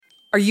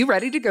Are you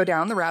ready to go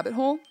down the rabbit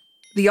hole?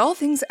 The All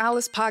Things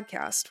Alice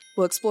podcast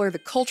will explore the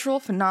cultural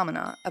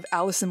phenomena of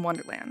Alice in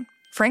Wonderland.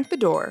 Frank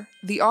Bedore,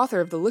 the author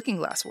of the Looking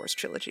Glass Wars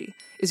trilogy,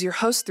 is your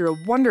host through a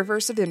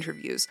wonderverse of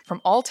interviews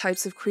from all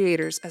types of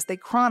creators as they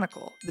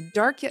chronicle the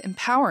dark yet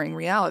empowering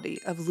reality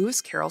of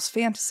Lewis Carroll's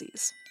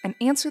fantasies and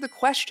answer the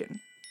question,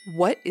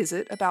 what is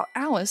it about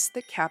Alice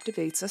that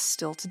captivates us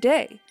still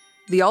today?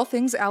 The All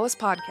Things Alice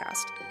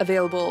podcast,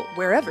 available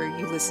wherever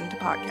you listen to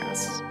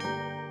podcasts.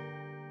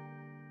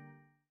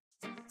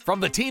 From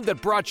the team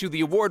that brought you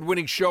the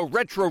award-winning show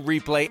Retro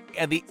Replay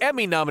and the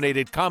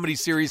Emmy-nominated comedy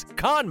series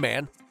Con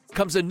Man,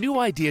 comes a new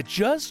idea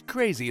just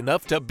crazy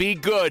enough to be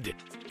good.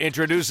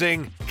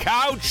 Introducing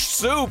Couch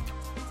Soup.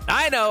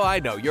 I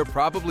know, you're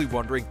probably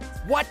wondering,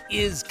 what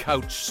is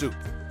Couch Soup?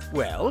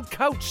 Well,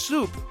 Couch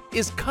Soup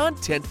is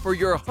content for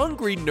your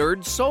hungry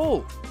nerd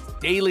soul.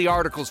 Daily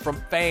articles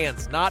from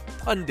fans, not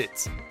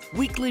pundits.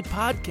 Weekly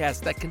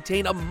podcasts that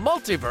contain a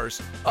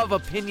multiverse of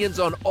opinions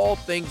on all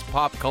things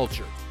pop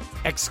culture.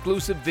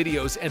 Exclusive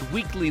videos and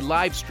weekly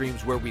live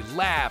streams where we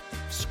laugh,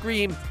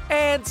 scream,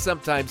 and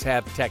sometimes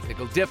have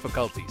technical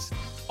difficulties.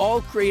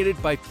 All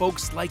created by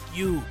folks like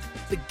you,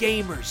 the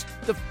gamers,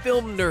 the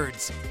film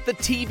nerds, the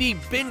TV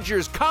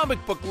bingers,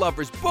 comic book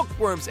lovers,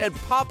 bookworms, and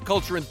pop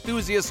culture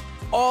enthusiasts,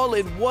 all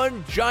in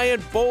one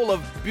giant bowl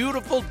of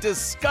beautiful,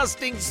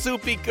 disgusting,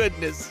 soupy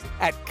goodness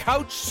at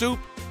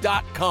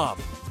couchsoup.com.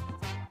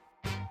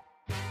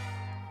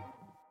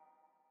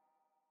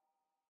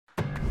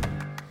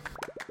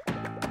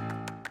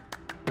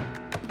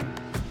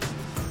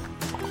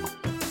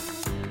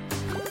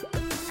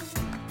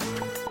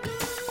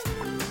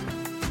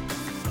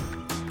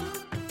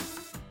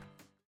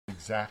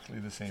 Exactly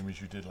the same as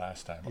you did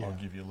last time. Yeah. I'll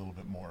give you a little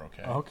bit more,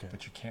 okay? Okay.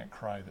 But you can't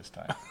cry this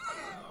time.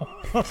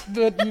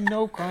 But you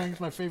know crying's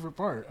my favorite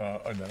part.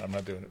 No, I'm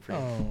not doing it for you.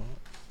 Oh,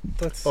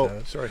 that's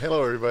sad. Sorry.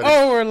 Hello, everybody.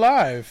 Oh, we're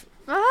live.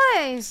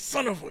 Hi.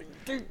 Son of a...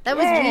 That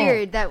was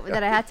weird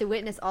that I had to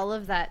witness all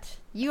of that.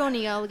 You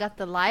only all got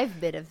the live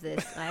bit of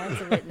this. I had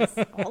to witness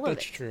all of it.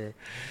 That's true.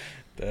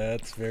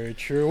 That's very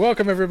true.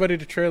 Welcome, everybody,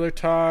 to Trailer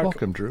Talk.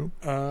 Welcome, Drew.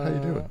 How you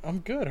doing? I'm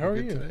good. How are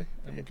you? Today?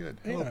 I'm good.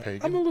 Hello,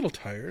 Pagan. I'm a little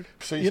tired.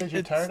 So you said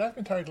you're tired? I've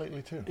been tired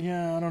lately, too.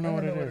 Yeah, I don't know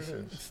what it is.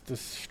 It's the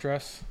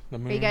stress, the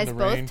moon, Are you guys the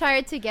both rain.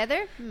 tired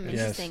together?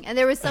 Interesting. Yes. And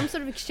there was some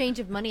sort of exchange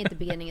of money at the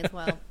beginning as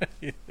well.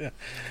 Yeah.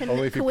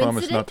 Only if you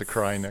promise not to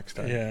cry next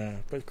time. Yeah,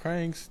 but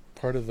crying's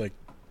part of, like,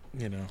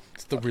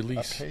 it's the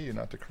release. I pay you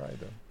not to cry,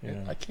 though.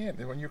 Yeah. I can't.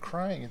 When you're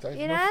crying, it's no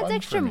it adds fun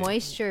extra for me.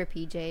 moisture,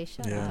 PJ.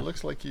 Shut up. It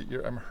looks like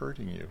I'm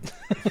hurting you.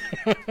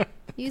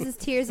 Uses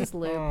tears as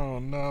lube. Oh,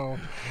 no.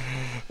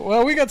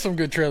 Well, we got some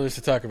good trailers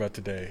to talk about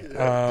today.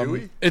 Do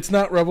we? It's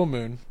not Rebel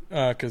Moon,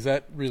 because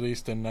that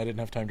released and I didn't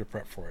have time to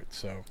prep for it.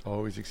 So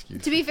Always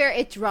excuses. To be fair,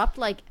 it dropped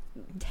like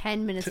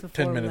 10 minutes before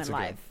 10 we minutes went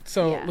ago. live.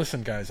 So Yeah.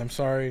 listen, guys, I'm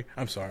sorry.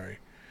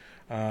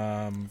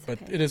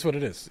 But okay. it is what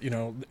it is.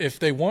 If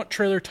they want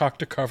Trailer Talk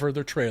to cover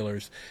their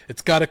trailers,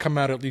 it's got to come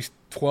out at least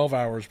 12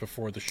 hours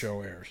before the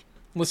show airs.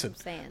 Listen,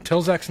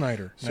 tell Zack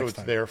Snyder So next it's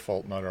time. their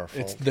fault, not our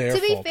fault. It's their To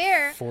be fault,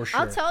 fair, for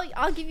sure.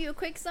 I'll give you a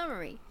quick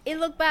summary. It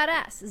looked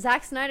badass.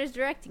 Zack Snyder's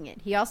directing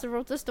it. He also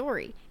wrote the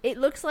story. It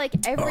looks like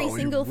every he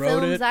single wrote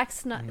film it? Zack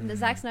Snyder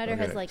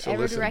has ever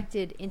listen,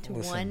 directed into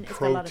one. It's got a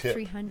pro lot of tip.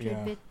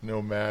 300 bits.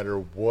 No matter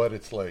what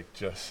it's like,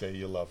 just say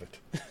you love it.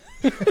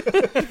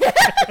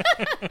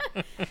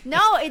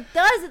 No, it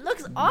does. It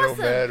looks awesome.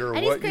 No matter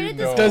and what he's created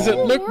you know, Does it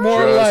whole look world.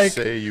 more just like?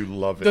 say you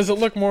love it. Does it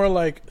look more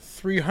like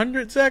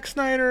 300 Zack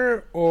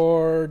Snyder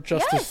or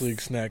Justice Yes.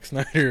 League Zack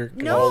Snyder?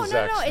 No.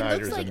 Zack It looks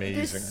Snyder's like amazing.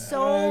 there's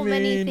so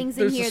many things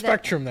in there's here a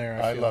spectrum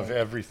there. I feel love like.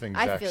 everything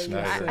I Zack feel you.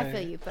 Snyder. I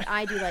feel you, but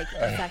I do like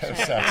Zack Snyder.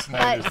 Zack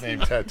Snyder's But- name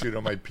tattooed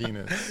on my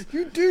penis.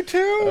 You do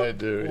too? I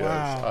do, yes.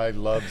 Wow. I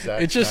love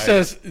Zack It just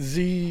Snyder. says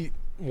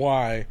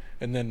ZY,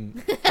 and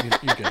then you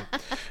get it.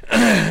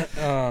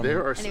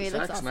 There are some Anyway, it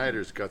looks Zack awesome.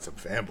 Snyder's got some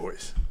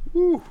fanboys.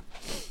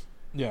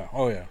 Yeah,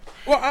 oh yeah.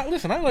 Well,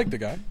 listen, I like the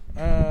guy.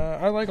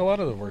 I like a lot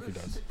of the work he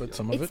does, but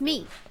some of It's it.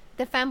 me.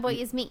 The fanboy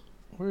is me.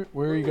 Where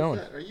are you going?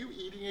 Are you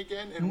eating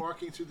again and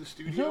walking through the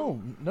studio?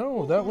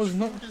 No, that was Whose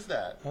not. food is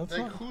that? That's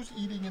Like, not- who's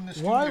eating in the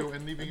studio Why?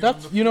 and leaving it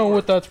That's on the you know floor?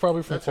 what? That's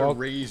probably from That's a Qual.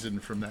 raisin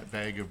from that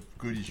bag of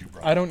goodies you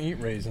brought. I don't eat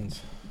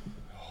raisins.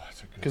 Oh,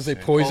 that's a good 'Cause they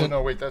saying. poison- Oh,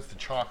 no, wait, that's the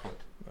chocolate.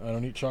 I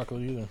don't eat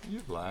chocolate either.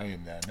 You're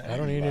lying, then. I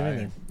don't eat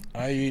anything.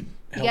 I eat You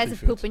healthy guys have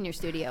foods. poop in your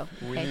studio.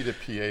 We Okay? need a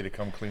PA to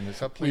come clean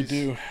this up, We please.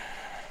 do.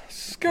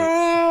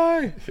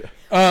 Sky.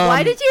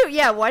 Why did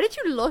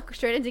you look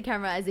straight into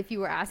camera as if you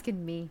were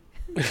asking me?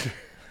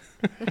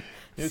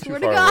 You're Swear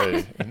too to far God.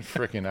 away in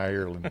frickin'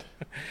 Ireland.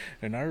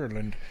 In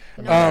Ireland.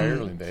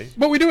 Ireland, eh?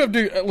 But we do have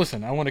to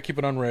listen. I want to keep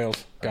it on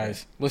rails,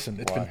 guys.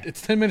 Listen,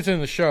 it's 10 minutes into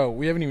the show.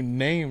 We haven't even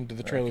named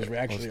the trailers we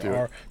actually let's do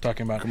are it.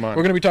 talking about. Come on.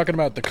 We're going to be talking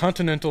about the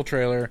Continental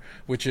trailer,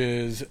 which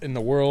is in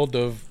the world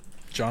of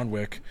John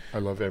Wick. I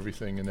love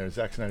everything in there.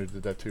 Zack Snyder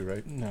did that too,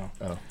 right? No.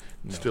 Oh,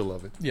 still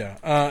love it. Yeah,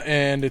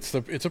 and it's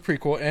a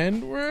prequel,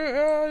 and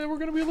we're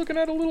going to be looking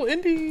at a little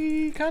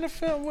indie kind of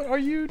film. Are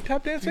you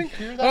tap dancing?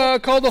 You hear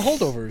that? Called The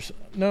Holdovers.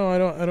 No, I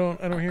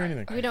don't hear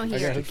anything. We don't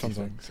hear it. Headphones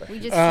on. We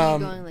just see you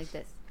going like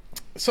this.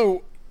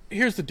 So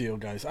here's the deal,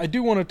 guys. I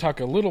do want to talk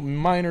a little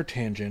minor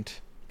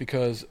tangent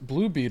because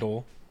Blue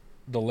Beetle,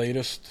 the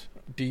latest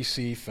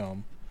DC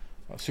film,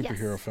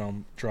 superhero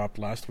film, dropped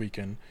last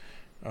weekend.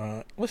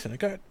 Listen, it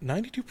got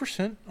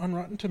 92% on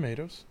Rotten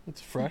Tomatoes.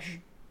 It's fresh.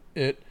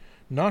 It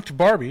knocked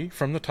Barbie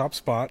from the top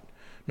spot,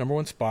 number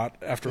one spot,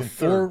 after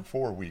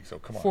 4 weeks. Oh,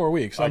 come on. 4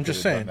 weeks. I'm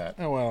just saying. That.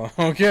 Oh, well,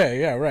 okay,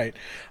 yeah, right.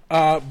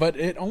 But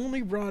it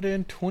only brought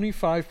in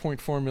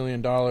 $25.4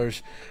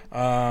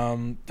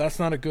 million. That's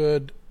not a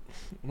good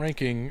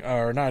ranking,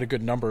 or not a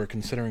good number,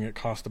 considering it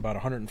cost about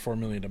 $104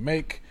 million to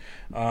make.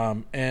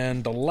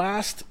 And the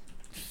last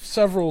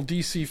several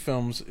DC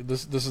films,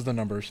 this is the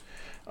numbers.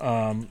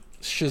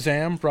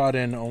 Shazam brought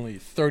in only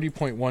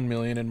 $30.1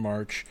 million in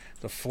March.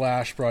 The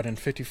Flash brought in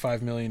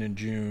 $55 million in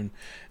June,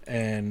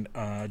 and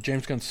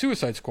James Gunn's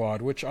Suicide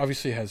Squad, which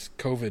obviously has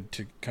COVID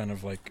to kind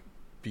of like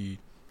be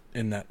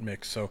in that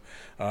mix, so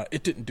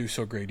it didn't do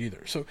so great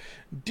either. So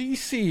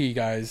DC,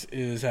 guys,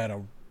 is at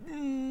a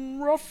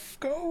rough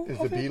go. Is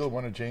the Beetle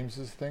one of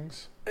James's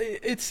things?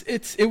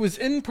 It was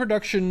in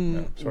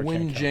production so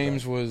when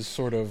James was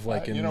sort of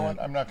like in. You know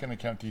what? I'm not going to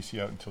count DC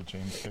out until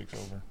James takes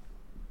over.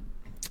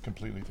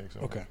 Completely takes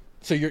over. Okay.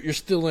 So you're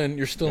still on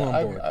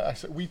board.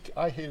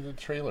 I hated the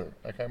trailer.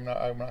 Like I'm not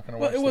going to watch.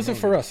 Well, it wasn't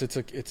for us. I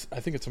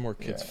think it's a more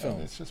kids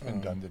film. It's just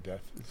been done to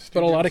death.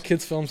 But a lot of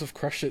kids films have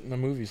crushed it in the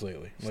movies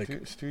lately.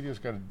 Like studios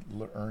got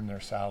to earn their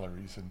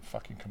salaries and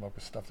fucking come up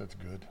with stuff that's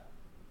good.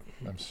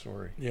 I'm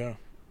sorry. Yeah.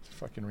 It's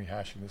fucking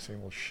rehashing the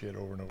same old shit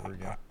over and over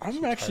again.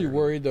 I'm actually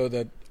worried though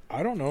that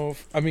I don't know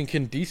if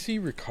can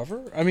DC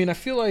recover? I mean, I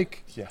feel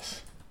like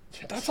yes.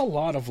 That's a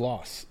lot of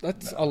loss.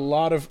 That's a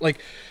lot of like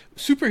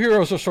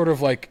superheroes are sort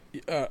of like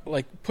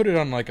put it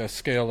on like a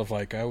scale of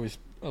like I always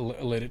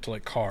relate it to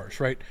like cars,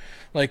 right?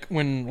 Like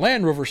when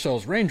Land Rover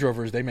sells Range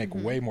Rovers, they make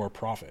way more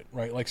profit,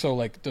 right? Like so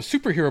like the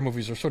superhero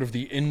movies are sort of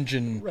the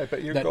engine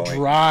that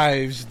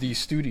drives these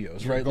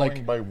studios, right? You're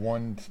going by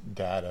one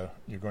data.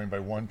 You're going by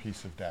one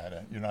piece of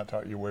data. You're not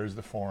talking where's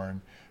the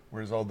foreign,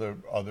 where's all the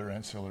other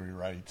ancillary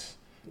rights.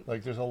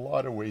 Like there's a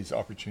lot of ways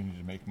opportunity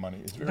to make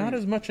money. It's not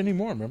as much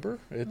anymore. Remember,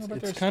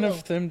 it's kind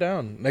of thinned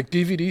down. Like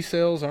DVD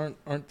sales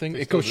aren't thing.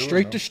 It goes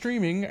straight to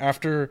streaming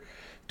after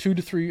 2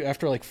 to 3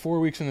 after like 4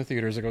 weeks in the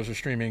theaters. It goes to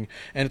streaming,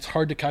 and it's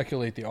hard to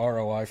calculate the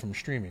ROI from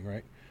streaming,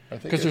 right?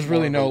 Because there's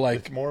really no like.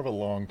 It's more of a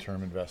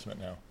long-term investment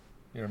now.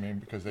 You know what I mean?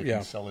 Because they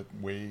can sell it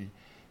way.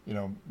 You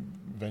know,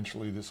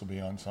 eventually this will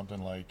be on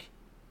something like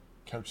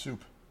Couch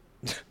Soup.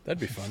 That'd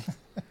be fun.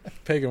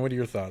 Pagan, what are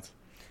your thoughts?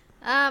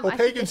 I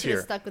think they should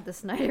have stuck with the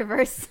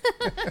Snyderverse.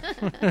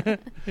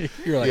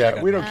 You're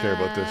like, we don't care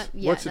about this.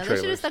 What's the trailer?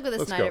 They should have stuck with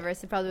the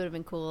Snyderverse. It probably would have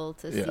been cool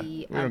to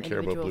see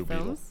individual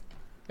films.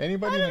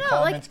 Anybody in the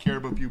comments care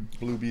about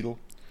Blue Beetle?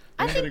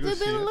 I think Blue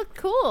Beetle looked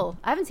cool.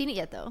 I haven't seen it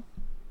yet, though.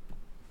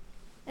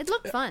 It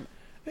looked fun.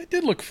 It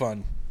did look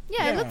fun.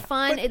 Yeah, it looked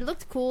fun. It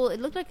looked cool. It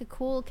looked like a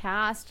cool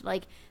cast.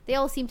 Like they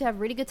all seemed to have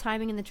really good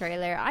timing in the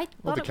trailer. I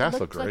thought the cast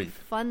looked like great. a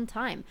fun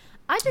time.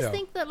 I just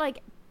think that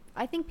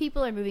I think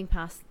people are moving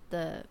past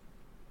the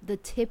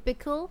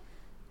typical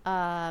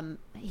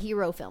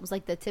hero films,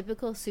 like the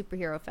typical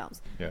superhero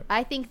films. Yeah.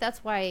 I think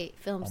that's why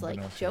films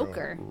like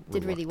Joker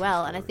did really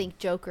well, and I think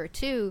Joker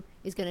 2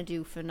 is going to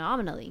do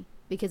phenomenally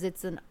because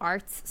it's an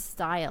arts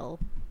style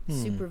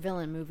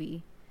supervillain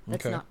movie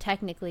that's not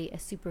technically a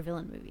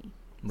supervillain movie.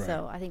 Right.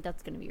 So I think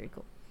that's going to be really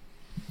cool.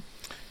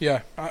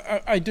 Yeah,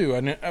 I do,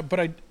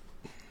 but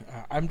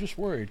I'm just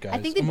worried, guys. I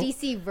think the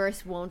DC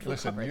verse won't recover.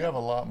 Listen, you have a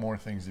lot more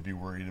things to be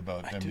worried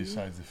about than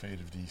besides the fate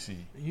of DC.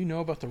 You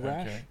know about the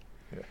rash? Okay.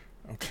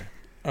 Yeah. Okay.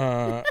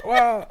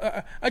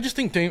 Well, I just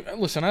think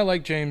listen, I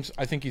like James.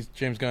 I think he's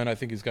James Gunn. I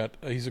think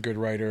he's a good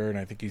writer, and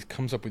I think he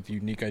comes up with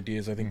unique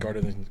ideas. I think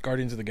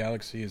Guardians of the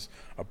Galaxy is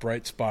a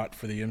bright spot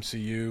for the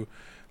MCU.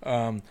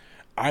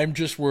 I'm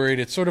just worried.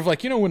 It's sort of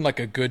like, when like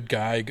a good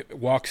guy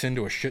walks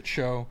into a shit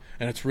show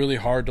and it's really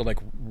hard to like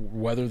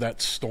weather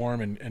that storm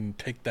and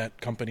take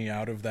that company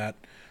out of that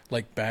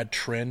like bad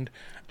trend.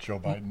 Joe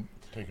Biden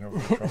taking over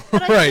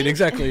Trump. Right,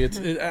 exactly. It's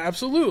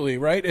absolutely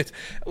right. It's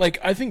like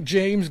I think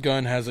James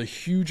Gunn has a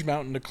huge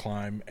mountain to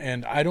climb,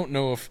 and I don't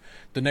know if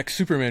the next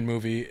Superman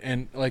movie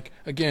and like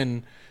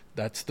again,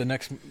 that's the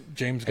next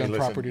James Gunn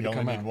property to come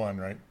out. You only need one,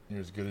 right?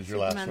 You're as good as your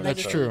last one.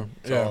 That's true.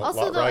 So,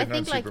 also, though, I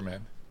think like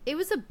Superman. It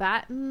was a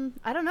bad.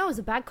 I don't know. It was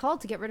a bad call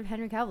to get rid of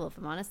Henry Cavill. If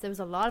I'm honest, there was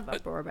a lot of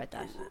uproar about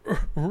that.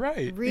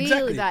 Right.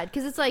 Really bad,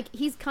 because it's like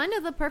he's kind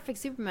of the perfect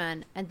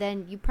Superman, and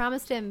then you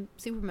promised him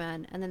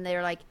Superman, and then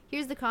they're like,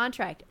 "Here's the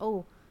contract."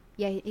 Oh,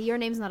 yeah, your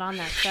name's not on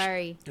that.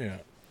 Sorry. Yeah.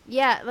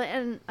 Yeah,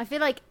 and I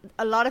feel like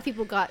a lot of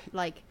people got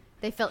like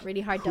they felt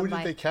really hard done by.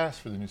 Who did they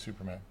cast for the new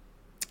Superman?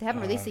 They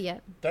haven't released it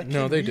yet. That kid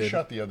No, they we did.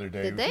 shot the other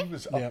day. Did they? He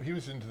was up, he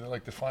was into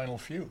the final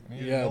few.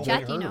 And Yeah, nobody Jack,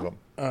 heard you of know? him.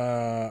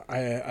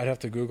 I'd have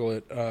to Google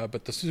it,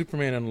 but the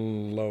Superman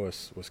and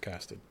Lois was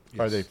casted.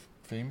 Are Yes. they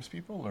famous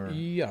people or?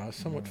 Yeah,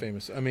 somewhat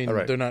famous. I mean, All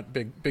right. they're not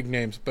big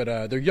names, but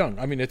they're young.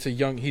 I mean, it's a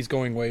young. He's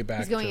going way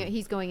back.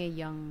 He's going a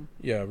young.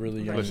 Yeah,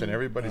 really young. Listen,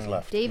 everybody's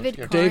left. David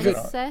Let's get David-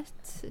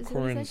 Cornswet.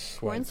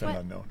 Cornswet. It's an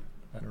unknown.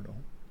 I don't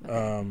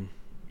know.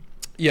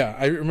 Yeah,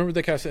 I remember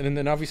they cast it, and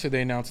then obviously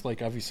they announced,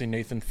 like, obviously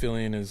Nathan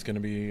Fillion is going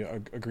to be a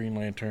Green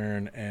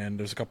Lantern, and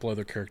there's a couple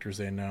other characters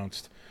they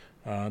announced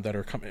that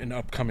are in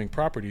upcoming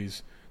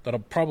properties that'll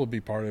probably be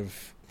part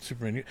of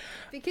Superman.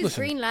 Because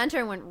Listen. Green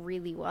Lantern went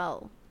really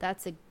well.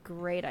 That's a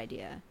great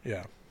idea.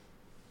 Yeah.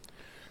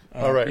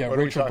 All right, yeah, what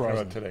are we Rachel talking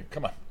Brosnan. about today?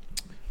 Come on.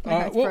 My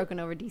heart's broken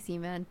over DC,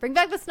 man. Bring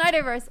back the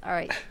Snyderverse. All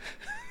right.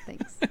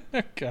 Thanks.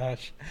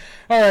 Gosh.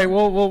 All right.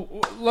 Well,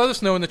 let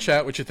us know in the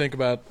chat what you think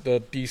about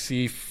the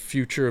DC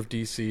future of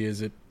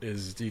DC.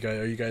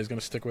 Are you guys going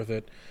to stick with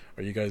it?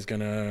 Are you guys going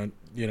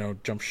to,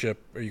 jump ship?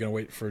 Are you going to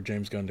wait for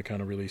James Gunn to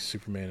kind of release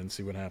Superman and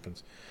see what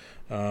happens?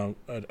 I'm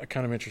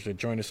kind of interested.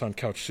 Join us on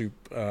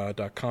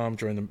couchsoup.com.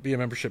 Be a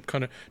membership.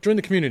 Kind of join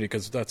the community,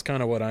 because that's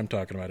kind of what I'm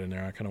talking about in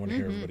there. I kind of want to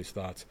hear everybody's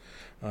thoughts,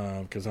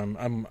 because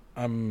I'm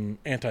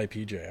anti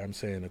PJ. I'm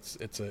saying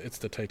it's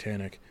the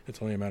Titanic. It's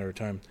only a matter of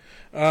time.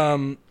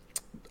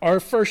 Our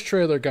first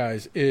trailer,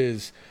 guys,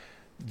 is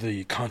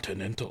the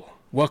Continental.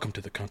 Welcome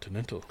to the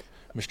Continental,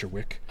 Mr.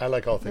 Wick. I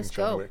like all things Let's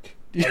John go. Wick.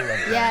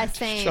 Yeah,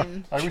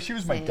 same. I wish he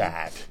was my Same.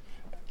 dad.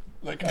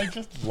 Like, I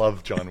just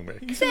love John Wick.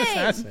 He's an Same.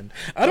 assassin.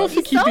 I don't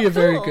think He's he'd be so a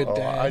very cool. good Oh,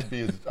 dad.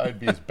 I'd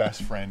be his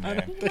best friend,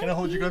 man. Can I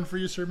hold your gun for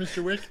you, sir,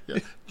 Mr. Wick? Yeah.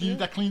 Do you need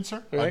that clean,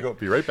 sir? I'll Right.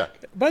 be right back.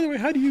 By the way,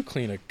 how do you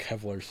clean a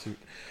Kevlar suit?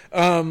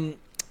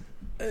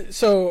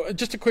 So,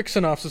 just a quick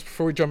synopsis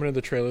before we jump into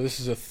the trailer. This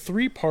is a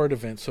 3-part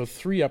event, so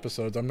 3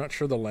 episodes. I'm not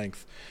sure the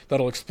length.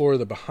 That'll explore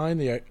the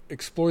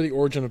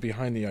origin of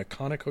behind the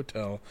iconic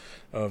hotel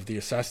of the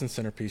assassin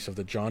centerpiece of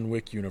the John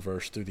Wick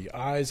universe through the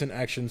eyes and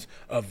actions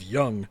of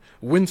young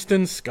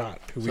Winston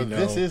Scott, who So we know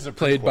this is a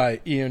played prequel. by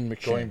Ian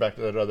McShane. Going back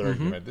to that other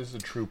argument, this is a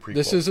true prequel.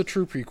 This is a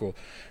true prequel.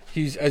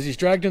 He's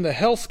dragged in the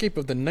hellscape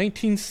of the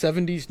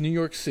 1970s New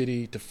York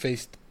City to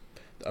face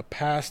a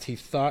past he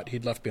thought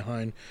he'd left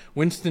behind.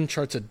 Winston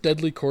charts a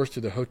deadly course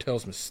through the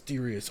hotel's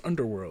mysterious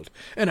underworld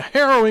and a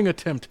harrowing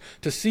attempt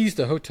to seize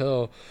the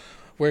hotel,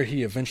 where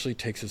he eventually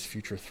takes his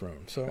future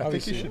throne. So I think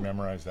obviously, you should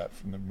memorize that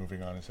from the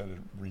moving on instead of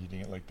reading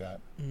it like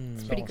that.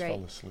 It's pretty almost great.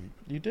 fell asleep.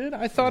 You did?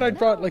 I thought I'd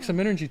brought like some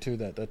energy to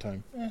that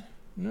time.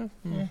 No?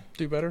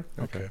 Do better?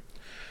 Okay.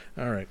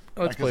 All right.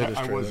 Let's Because play this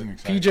I trailer. wasn't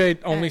excited. PJ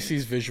only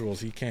sees visuals.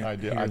 He can't I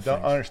hear don't things.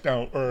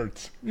 understand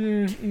words.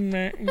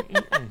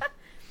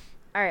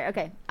 All right.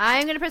 Okay.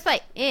 I'm gonna press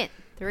play in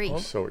 3. I'm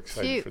so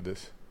excited 2. for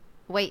this.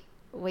 Wait.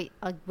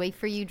 I'll wait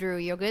for you, Drew.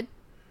 You're good.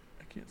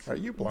 I can't see. Are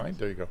you blind?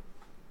 There you go.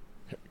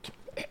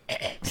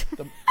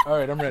 All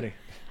right, I'm ready.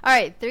 All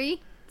right.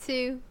 3,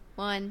 2,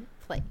 1,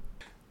 play.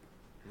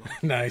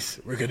 Nice.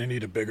 We're going to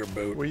need a bigger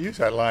boat. We use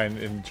that line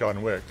in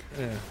John Wick.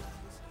 Yeah.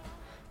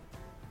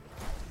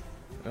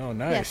 Oh,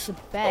 nice. Yes, the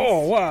best.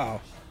 Oh, wow.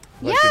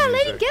 Like Yeah, the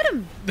let him music. get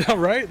him. All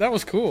right, that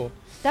was cool.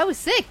 That was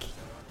sick.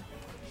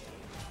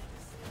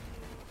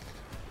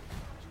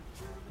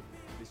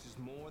 This is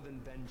more than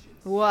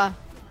vengeance. Whoa.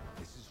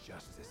 This is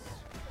justice.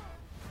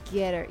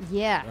 Get her.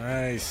 Yeah.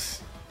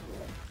 Nice.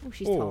 Oh,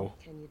 she's Oh. tall.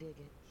 Can you dig it?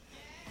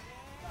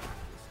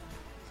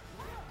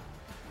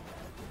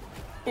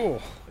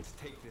 Oh. Let's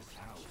take this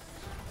house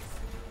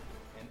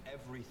and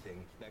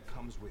everything that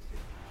comes with it.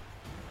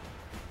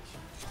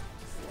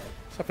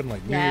 It's up in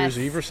like New Yes.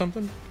 Year's Eve or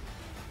something? And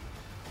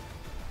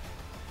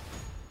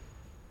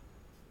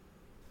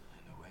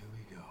away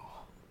we go.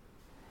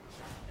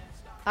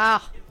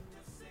 Ah.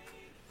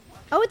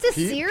 Oh, it's a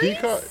series.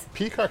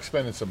 Peacock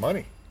spending some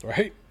money.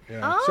 Right?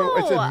 Yeah. Oh. So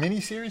it's a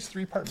mini-series,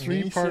 3-part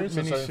Three-part mini-series? So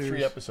it's mini-series.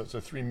 3 episodes, so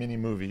 3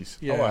 mini-movies.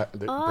 Yeah.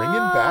 They're bringing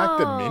back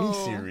the Oh.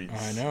 mini-series.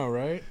 I know,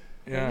 right?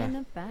 Yeah.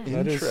 Bringing it back.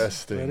 That is-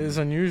 Interesting. that is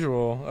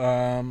unusual.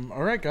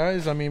 All right,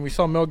 guys. I mean, we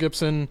saw Mel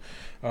Gibson,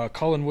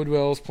 Colin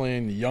Woodwell's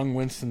playing the young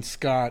Winston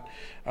Scott.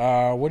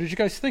 What did you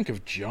guys think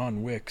of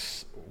John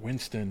Wick's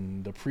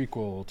Winston, the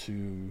prequel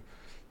to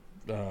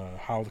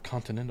how the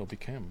Continental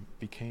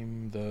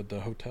became the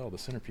hotel, the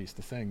centerpiece,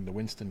 the thing, the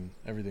Winston,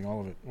 everything,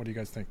 all of it? What do you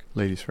guys think?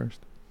 Ladies first.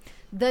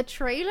 The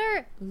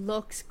trailer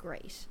looks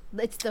great.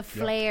 It's the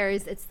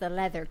flares, it's the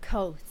leather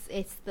coats,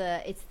 it's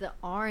the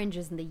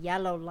oranges and the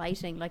yellow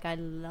lighting. Like, I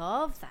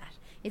love that.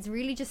 It's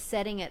really just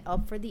setting it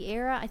up for the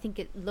era. I think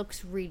it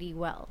looks really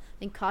well. I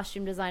think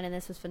costume design in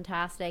this was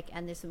fantastic,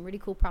 and there's some really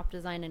cool prop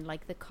design and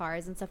like the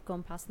cars and stuff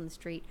going past on the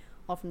street,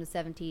 all from the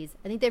 70s.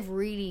 I think they've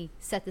really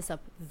set this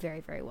up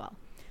very, very well.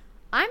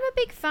 I'm a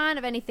big fan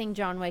of anything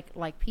John Wick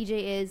like PJ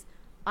is.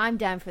 I'm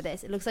down for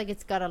this. It looks like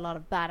it's got a lot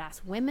of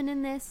badass women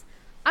in this.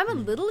 I'm a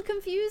little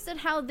confused at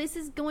how this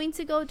is going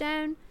to go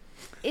down.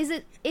 Is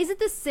it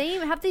the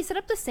same? Have they set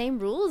up the same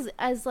rules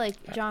as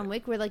like John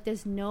Wick, where like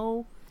there's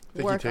no think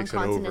he work on takes it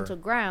over. Continental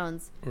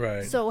grounds?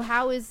 Right. So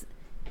how is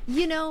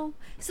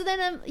So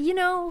then,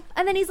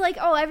 and then he's like,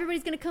 oh,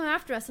 everybody's going to come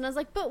after us. And I was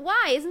like, but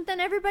why? Isn't then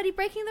everybody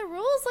breaking the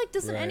rules? Like,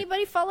 doesn't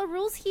anybody follow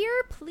rules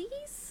here,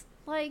 please?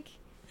 Like,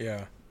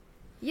 yeah.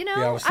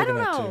 I don't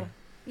know.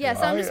 Yeah,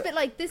 so I'm just a bit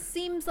like, this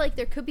seems like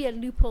there could be a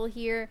loophole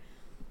here,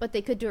 but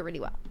they could do it really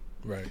well.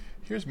 Right.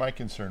 Here's my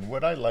concern.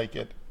 Would I like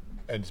it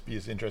and be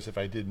as interested if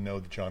I didn't know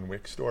the John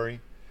Wick story?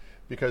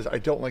 Because I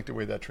don't like the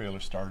way that trailer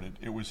started.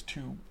 It was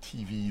too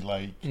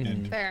TV-like,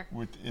 and Fair.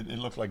 It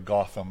looked like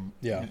Gotham.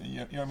 Yeah. You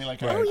know what I mean?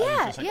 Like, Oh, I was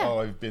yeah, just like, yeah. oh,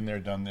 I've been there,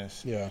 done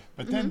this. Yeah.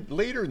 But then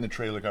later in the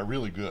trailer got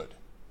really good,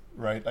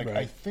 right? Like,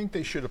 I think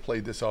they should have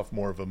played this off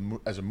more of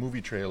as a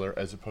movie trailer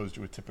as opposed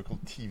to a typical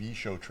TV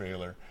show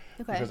trailer.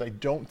 Okay. Because I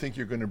don't think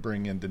you're going to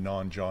bring in the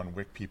non-John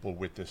Wick people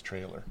with this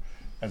trailer.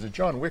 As a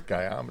John Wick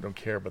guy, I don't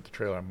care about the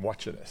trailer. I'm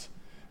watching this.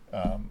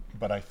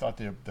 But I thought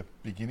the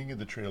beginning of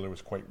the trailer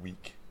was quite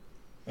weak.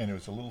 And it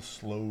was a little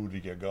slow to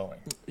get going.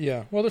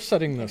 Yeah, well, they're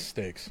setting the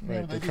stakes,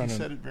 right? No, they didn't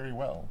set it very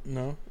well.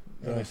 No?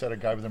 They set a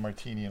guy with a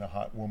martini and a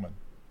hot woman.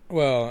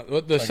 Well,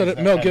 Like,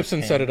 Mel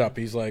Gibson set it up.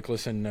 He's like,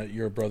 listen,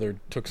 your brother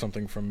took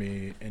something from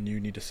me, and you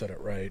need to set it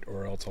right,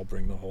 or else I'll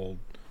bring the whole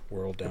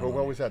world down. But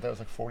what was that? That was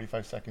like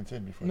 45 seconds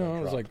in before that No,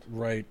 it was dropped.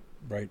 like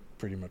right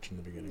pretty much in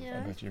the beginning. Yeah.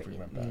 I bet you if we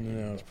went back.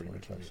 No, it's pretty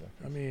much 45 seconds.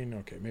 I mean,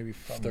 okay, maybe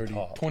From the 30,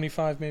 top.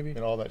 25 maybe? And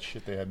all that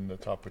shit they had in the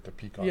top with the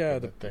peacock Yeah,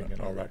 and the thing and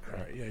all that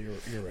crap. Right, yeah,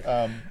 you're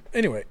right.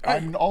 Anyway,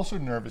 I'm also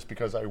nervous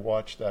because I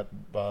watched that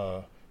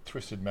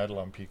Twisted Metal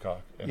on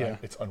Peacock, and Yeah.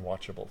 it's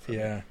unwatchable for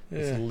Yeah, me.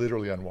 It's yeah.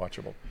 literally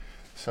unwatchable.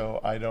 So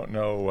I don't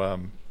know.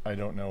 I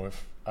don't know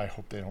if I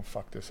hope they don't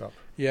fuck this up.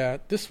 Yeah,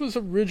 this was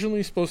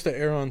originally supposed to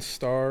air on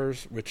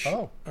Stars, which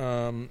Oh.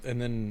 and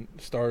then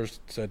Stars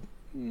said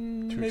Too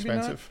maybe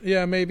expensive? not.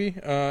 Yeah, maybe.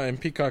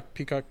 And Peacock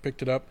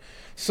picked it up.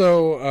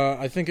 So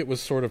I think it was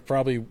sort of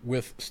probably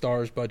with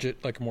Stars budget,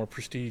 like a more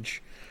prestige.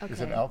 Okay. Is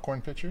it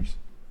Alcorn Pictures?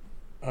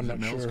 I'm Is not it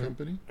Mel's sure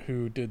company?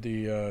 who did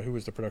the who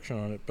was the production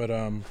on it, but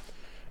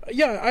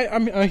yeah,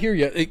 I hear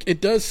you. It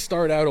does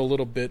start out a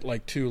little bit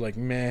like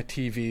meh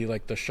TV,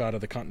 like the shot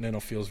of the Continental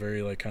feels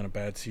very like kind of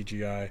bad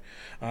CGI,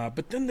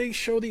 but then they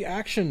show the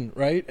action,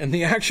 right, and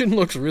the action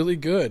looks really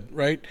good,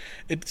 right?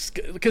 It's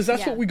because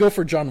that's what we go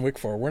for John Wick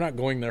for. We're not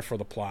going there for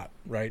the plot,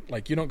 right?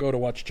 Like you don't go to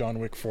watch John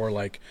Wick for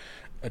like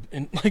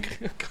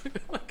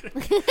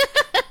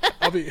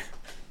I'll be.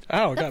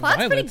 Oh, The got plot's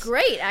violence. pretty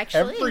great,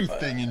 actually.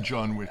 Everything in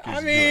John Wick is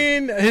I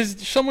mean,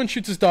 someone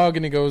shoots his dog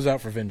and he goes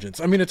out for vengeance.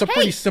 I mean, it's a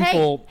pretty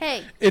simple.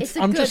 Hey, it's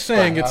a I'm good just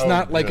saying, good. it's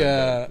not like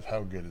a.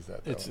 How good is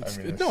that? Though? It's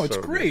I mean, no, it's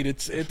so great.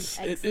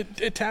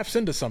 good. It taps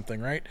into something,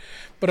 right?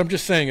 But I'm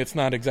just saying, it's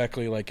not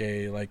exactly like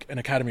an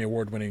Academy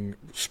Award-winning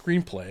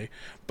screenplay.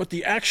 But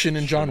the action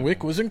in John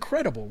Wick was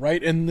incredible,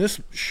 right? And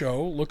this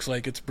show looks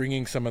like it's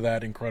bringing some of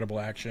that incredible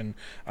action.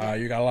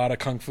 You got a lot of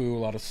kung fu, a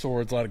lot of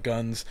swords, a lot of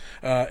guns,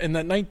 and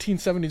that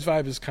 1970s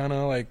vibe is kind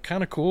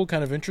of cool,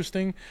 kind of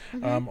interesting.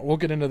 We'll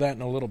get into that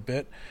in a little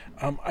bit.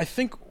 I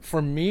think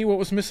for me, what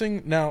was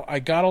missing. Now I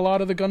got a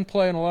lot of the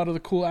gunplay and a lot of the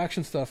cool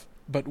action stuff,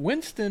 but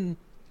Winston,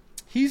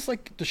 he's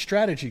like the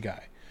strategy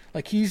guy.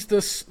 Like he's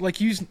not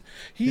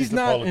the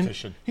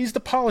politician. He's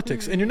the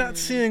politics, and you're not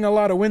seeing a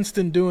lot of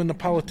Winston doing the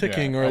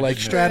politicking or I like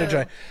just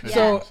strategize. Yeah.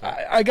 So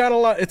Yeah. I got a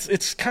lot.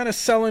 It's kind of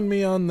selling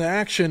me on the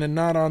action and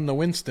not on the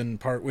Winston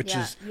part, which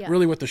is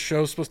really what the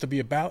show's supposed to be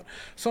about.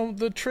 So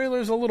the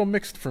trailer's a little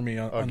mixed for me.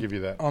 I'll give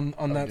you that. On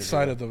that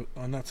side of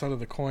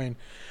the coin.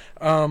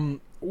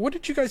 What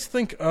did you guys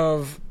think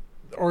of?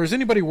 Or is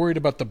anybody worried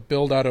about the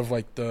build out of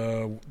like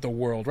the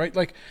world, right?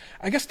 Like,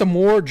 I guess the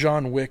more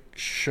John Wick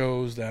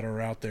shows that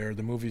are out there,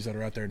 the movies that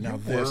are out there now,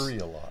 You worry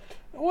a lot.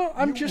 Well,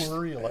 You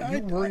worry a lot. You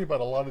worry about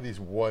a lot of these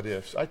what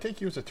ifs. I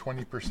take you as a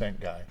 20%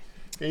 guy.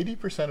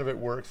 80% of it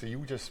works, so you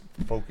just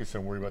focus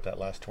and worry about that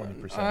last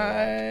 20%.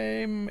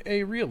 I'm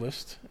a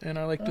realist, and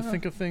I like to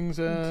think of things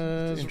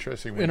as It's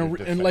interesting when you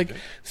and like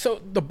defend it.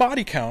 so. The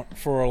body count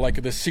for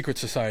like this secret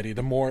society,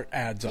 the more it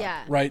adds up,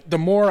 Yeah. right? The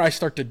more I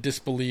start to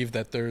disbelieve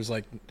that there's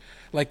like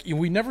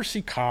we never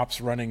see cops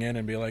running in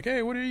and be like,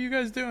 "Hey, what are you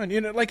guys doing?" You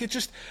know, like it's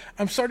just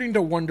I'm starting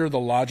to wonder the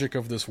logic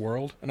of this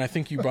world, and I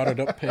think you brought it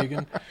up,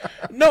 Pagan.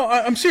 No,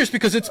 I'm serious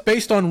because it's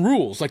based on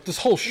rules. Like this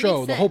whole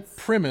show, the whole sense.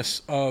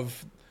 premise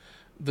of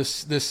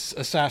this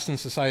assassin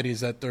society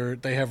is that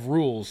they have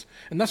rules,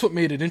 and that's what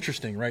made it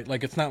interesting, right?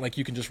 Like it's not like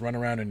you can just run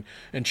around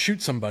and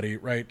shoot somebody,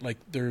 right? Like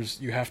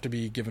you have to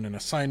be given an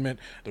assignment.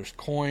 There's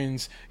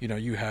coins,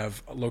 you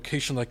have a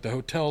location like the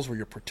hotels where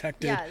you're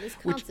protected. Yeah, there's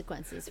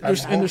consequences. for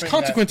There's that. and there's hoping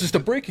consequences that-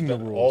 to breaking the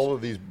that rules. All of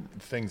these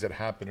things that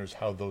happen is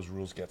how those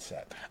rules get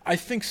set. I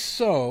think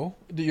so.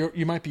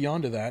 You might be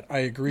onto that. I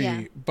agree,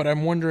 Yeah. but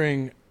I'm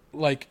wondering,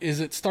 like, is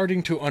it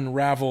starting to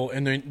unravel,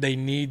 and they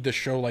need the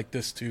show like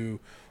this to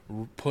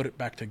put it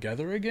back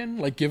together again?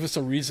 Like, give us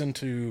a reason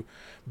to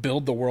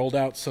build the world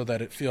out so that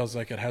it feels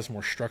like it has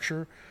more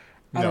structure.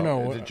 I don't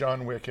know. The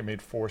John Wick had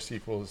made 4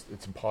 sequels.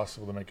 It's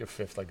impossible to make a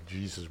 5th. Like,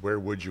 Jesus, where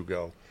would you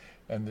go?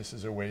 And this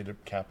is a way to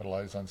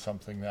capitalize on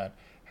something that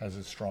has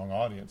a strong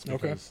audience.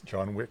 Because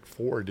John Wick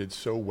 4 did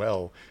so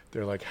well.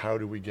 They're like, how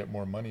do we get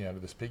more money out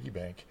of this piggy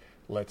bank?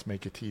 Let's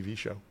make a TV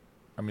show.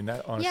 I mean,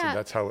 that honestly,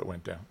 that's how it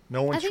went down.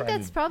 No one's I think trying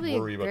that's to probably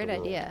worry a about great the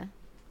world. idea.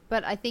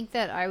 But I think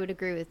that I would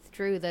agree with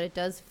Drew that it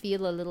does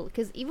feel a little...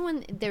 Because even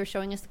when they were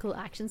showing us the cool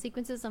action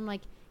sequences, I'm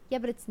like, yeah,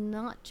 but it's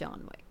not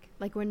John Wick.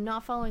 Like, we're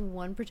not following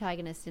one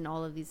protagonist in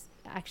all of these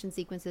action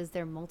sequences.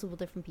 There are multiple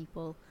different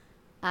people.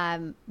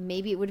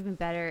 Maybe it would have been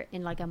better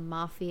in, like, a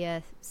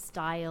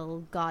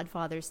mafia-style,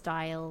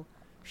 Godfather-style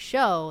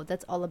show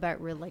that's all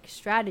about real, like,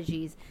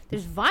 strategies.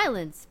 There's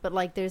violence, but,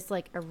 like, there's,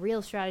 like, a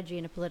real strategy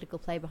and a political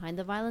play behind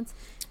the violence.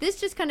 This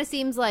just kind of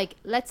seems like,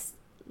 let's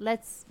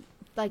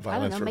like, Violence I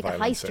don't know, for make a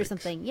violence heist or sakes.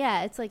 something.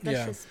 Yeah, it's like,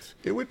 that's just...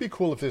 It would be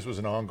cool if this was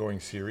an ongoing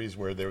series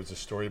where there was a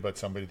story about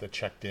somebody that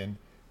checked in,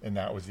 and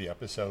that was the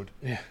episode,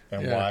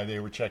 and why they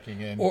were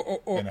checking in,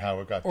 and how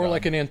it got done. Or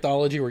like an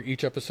anthology where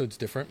each episode's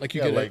different. Like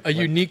you get like a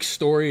unique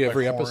story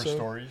every horror episode.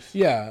 Stories.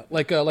 Yeah,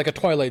 like a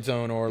Twilight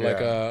Zone or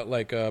like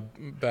a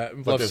But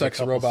Love, there's Sex, a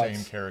couple Robots.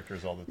 same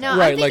characters all the time. No,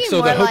 Right, I'm like thinking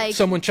so more like...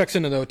 someone checks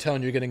into the hotel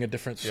and you're getting a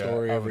different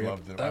story I every would love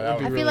episode. that. That would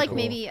be I feel really like cool.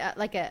 maybe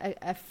like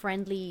a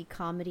friendly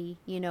comedy,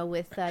 you know,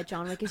 with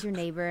John Wick is your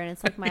neighbor, and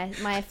it's like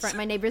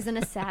my neighbor's an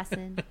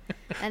assassin,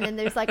 and then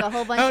there's like a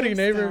whole bunch Howdy, of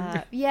neighbor.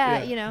 stuff.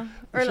 Yeah, you know,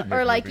 We should or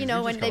make like movies. you know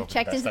We when just come they've up with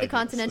checked the into the best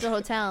ideas. Continental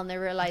Hotel and they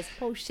realize,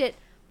 oh shit,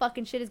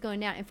 fucking shit is going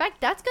down. In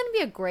fact, that's going to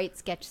be a great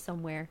sketch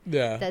somewhere.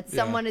 Yeah, that yeah.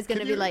 someone is going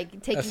to Can be you-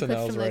 like taking SNL's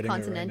clips from the writing it right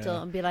Continental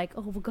now. and be like,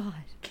 oh god.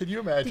 Can you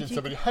imagine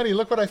somebody, honey,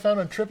 look what I found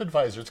on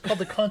TripAdvisor. It's called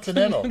the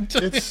Continental.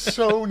 It's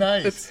so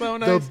nice. It's so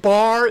nice. The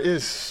bar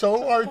is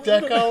so Art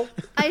Deco.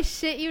 I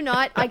shit you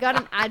not, I got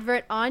an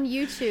advert on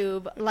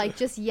YouTube like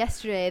just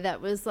yesterday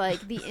that was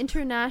like the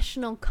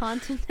International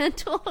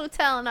Continental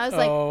Hotel, and I was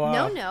like, Oh,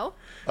 wow. no.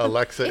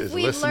 Alexa If is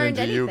we've listening learned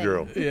to you, anything.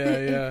 girl.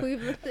 Yeah.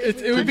 We've-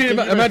 It would be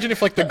imagine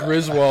if like the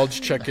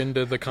Griswolds check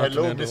into the Hello,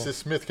 Continental. Mrs.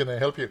 Smith. Can I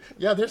help you?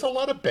 Yeah, there's a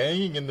lot of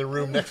banging in the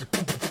room next.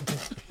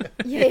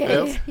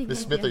 Yeah.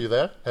 Miss Smith, are you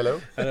there?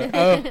 Hello.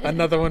 Oh,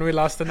 another one. We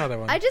lost another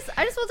one. I just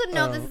want to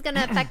know if this is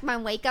gonna affect my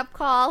wake up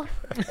call.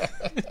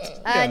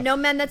 No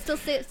men that still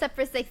set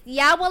for 6.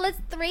 Yeah, well it's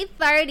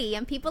 3:30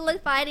 and people are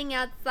fighting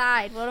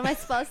outside. What am I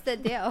supposed to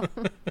do?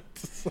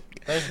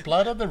 There's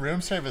blood on the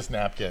room service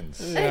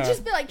napkins. And it'd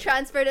just be like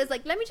transferred as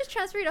like, let me just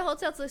transfer you to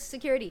hotel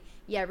security.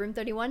 Yeah, room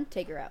 31,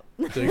 take her out.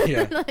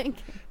 Yeah. Like,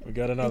 We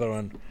got another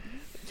one.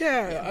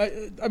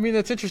 Yeah, I mean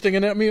that's interesting,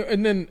 and I mean,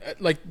 and then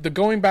like the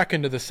going back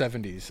into the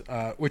 70s,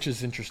 which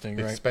is interesting,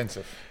 right?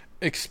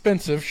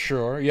 Expensive,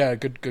 sure. Yeah,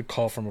 good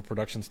call from a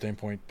production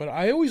standpoint. But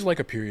I always like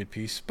a period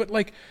piece. But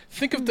like,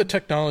 think of the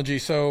technology.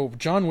 So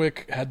John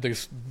Wick had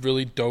this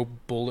really dope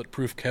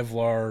bulletproof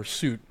Kevlar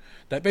suit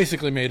that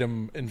basically made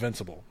him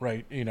invincible,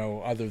 right? You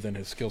know, other than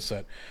his skill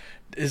set.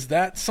 Is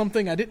that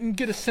something? I didn't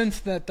get a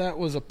sense that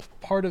was a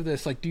part of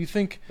this. Like, do you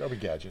think There'll be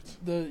gadgets.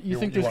 you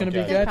think there's want going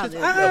to be gadgets?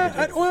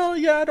 gadgets? Well,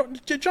 yeah. I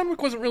don't. John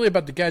Wick wasn't really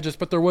about the gadgets,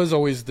 but there was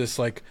always this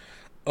like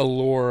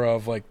allure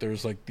of like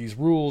there's like these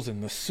rules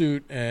in the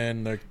suit,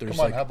 and like there's Come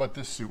on, like how about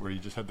this suit where you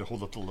just had to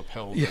hold up the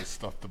lapel to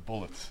stuff the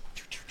bullets?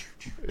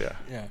 Yeah.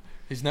 yeah.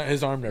 He's not.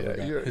 His arm never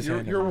got. His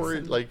hand You're never got.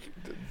 worried. Like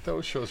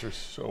those shows are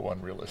so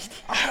unrealistic.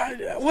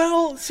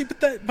 Well, see,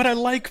 but I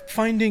like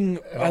finding.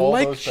 And I all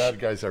like. those bad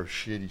guys are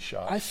shitty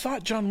shots. I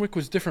thought John Wick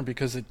was different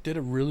because it did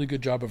a really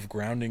good job of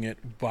grounding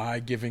it by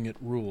giving it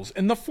rules.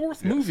 And the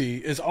fourth movie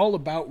is all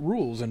about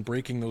rules and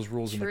breaking those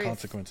rules and the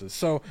consequences.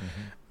 So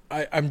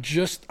I'm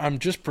just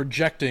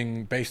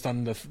projecting based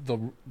on the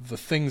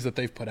things that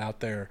they've put out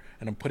there,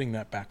 and I'm putting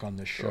that back on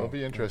this show. It'll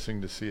be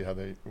interesting to see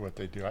what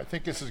they do. I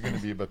think this is going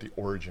to be about the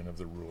origin of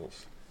the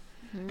rules.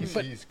 He's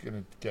going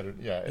to get it.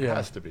 Yeah, it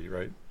has to be,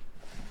 right?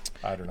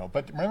 I don't know.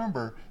 But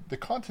remember, the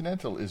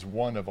Continental is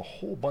one of a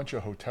whole bunch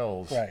of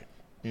hotels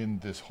in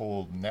this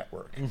whole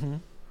network.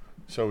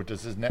 So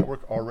does this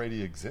network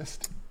already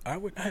exist? I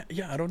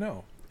don't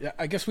know. Yeah,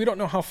 I guess we don't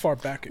know how far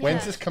back it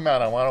When's this come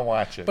out? I want to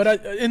watch it.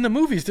 But in the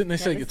movies, didn't they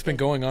say it's been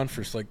going on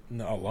for like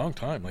a long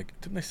time? Like,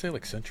 didn't they say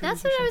like centuries?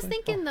 that's what I was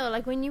thinking though.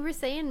 Like when you were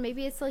saying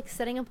maybe it's like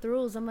setting up the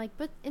rules. I'm like,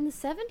 but in the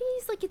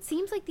 70s, like it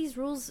seems like these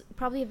rules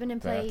probably have been in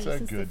place That's a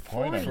since good the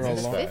point. I 40s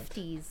missed and that.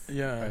 50s.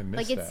 Yeah. I missed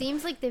Like it that.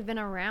 seems like they've been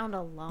around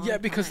a long Yeah,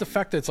 because the time.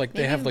 fact that it's like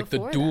they Maybe have even like the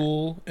before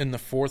duel in the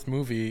fourth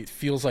movie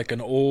feels like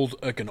an old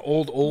right,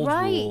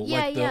 rule.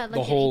 yeah, like yeah, the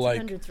like whole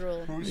an like 1800s rule.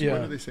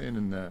 What are they saying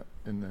in the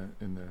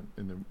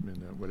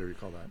whatever you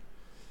call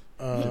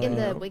that? In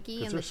the wiki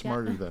Because and they're the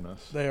smarter chat. than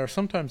us. they are.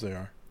 Sometimes they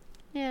are.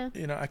 Yeah.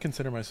 You know, I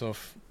consider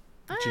myself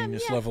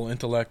genius yeah. level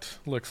intellect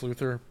Lex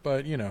Luthor,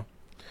 but you know,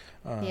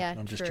 Yeah,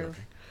 I'm just true.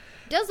 joking.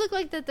 It does look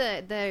like that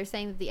they're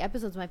saying that the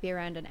episodes might be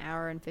around an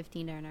hour and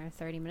 15 or an hour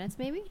 30 minutes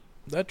maybe.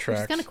 That Which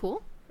tracks. is kind of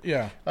cool.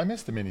 Yeah, I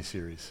missed the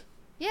miniseries.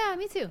 Yeah,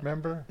 me too.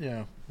 Remember?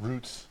 yeah.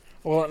 Roots,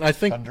 Well, and I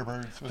think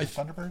Thunderbirds. Was it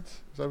Thunderbirds?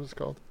 Is that what it's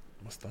called?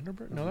 was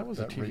Thunderbird? No, that was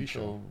a TV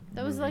show.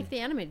 That was movie. like the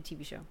animated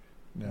TV show.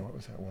 No, what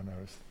was that one I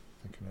was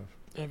thinking of?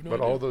 I have no But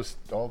idea.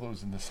 all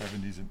those in the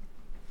 70s and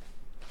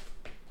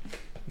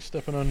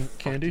Stepping on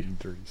candy. fucking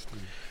dirty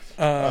Steve.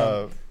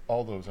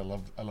 all those. I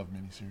love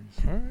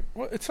miniseries. All right.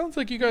 Well, it sounds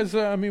like you guys.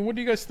 What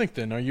do you guys think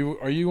then? Are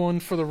you on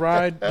for the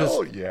ride?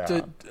 Hell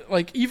yeah!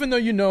 Even though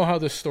you know how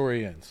the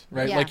story ends,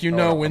 right? Yeah. Like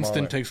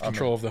Winston takes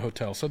control of the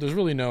hotel, so there's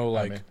really no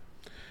like.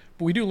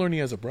 But we do learn he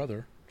has a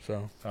brother,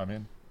 so I'm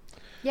in.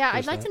 Yeah,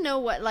 I'd like to know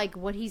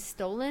what he's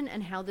stolen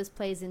and how this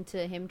plays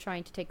into him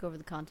trying to take over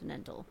the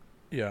Continental.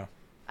 Yeah.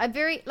 I'm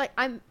very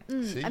I'm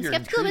skeptical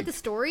intrigued. about the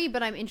story,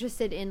 but I'm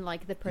interested in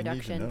like the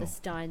production, know. the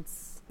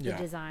stunts, the Yeah.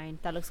 design.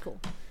 That looks cool.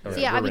 All So right,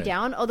 yeah, I'd we're be in.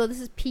 down. Although this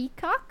is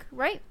Peacock,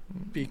 right?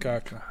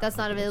 Peacock. That's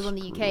not available in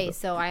the screw UK. it up.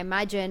 So I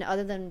imagine,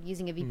 other than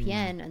using a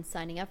VPN and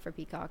signing up for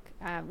Peacock,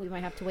 we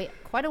might have to wait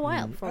quite a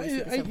while before we see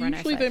this over on our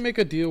Usually they side. make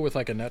a deal with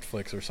like a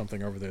Netflix or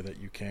something over there that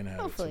you can have,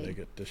 Hopefully. so they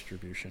get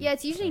distribution. Yeah,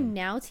 it's usually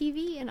Now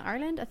TV in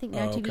Ireland. I think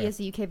Now Oh, TV okay. is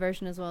the UK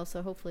version as well.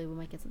 So hopefully we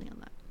might get something on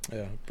that.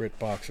 Yeah,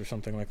 BritBox or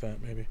something like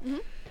that, maybe. Mm-hmm.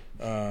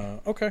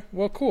 Okay,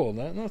 well, cool.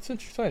 That's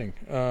exciting.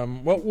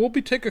 Well, we'll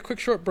take a quick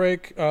short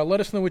break. Let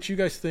us know what you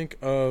guys think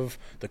of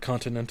the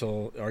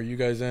Continental. Are you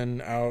guys in,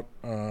 out?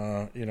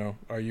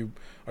 Are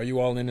you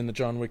all in the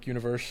John Wick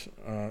universe?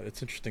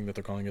 It's interesting that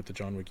they're calling it the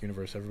John Wick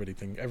universe.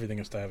 Everything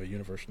has to have a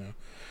universe now.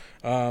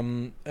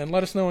 And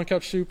let us know on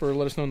Couch Soup, or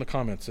let us know in the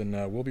comments, and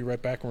we'll be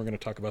right back. And we're going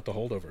to talk about the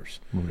Holdovers.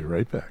 We'll be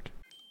right back.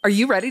 Are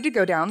you ready to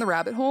go down the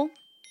rabbit hole?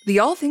 The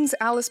All Things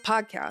Alice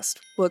podcast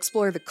will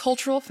explore the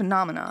cultural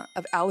phenomena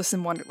of Alice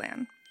in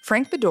Wonderland.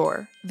 Frank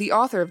Bedore, the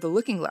author of the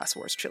Looking Glass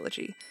Wars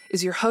trilogy,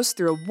 is your host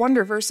through a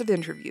wonderverse of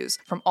interviews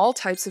from all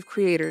types of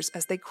creators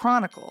as they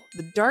chronicle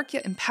the dark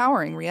yet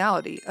empowering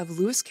reality of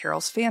Lewis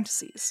Carroll's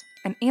fantasies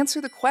and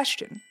answer the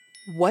question,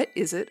 what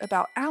is it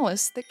about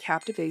Alice that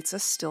captivates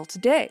us still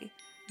today?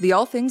 The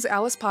All Things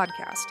Alice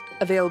podcast,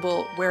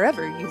 available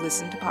wherever you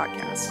listen to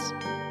podcasts.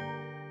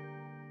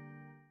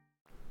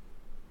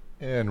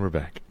 And we're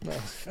back. That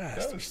was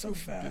fast. They're so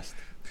fast.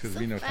 Because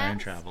we know time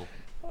travel.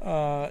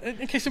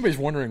 In case anybody's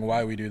wondering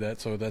why we do that,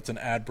 so that's an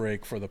ad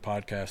break for the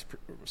podcast,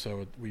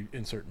 so we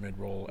insert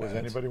mid-roll Was ads.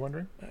 anybody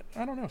wondering?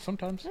 I don't know,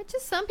 sometimes.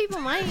 Just some people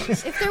might.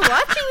 If they're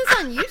watching this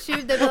on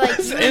YouTube, they'll be like,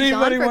 Is "You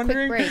anybody gone for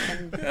wondering? a quick break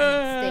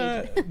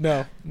and stayed."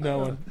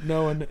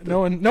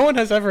 No one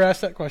has ever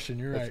asked that question.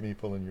 You're That's right. me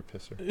pulling your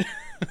pisser.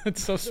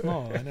 It's so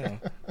small. I know.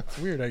 It's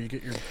weird how you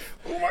get your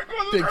Oh my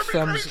god, big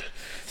thumbs.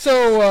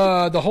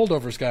 So the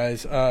Holdovers,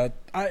 guys.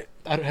 I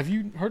have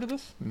you heard of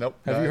this? Nope.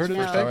 Have you heard of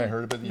this, First time Peggy? I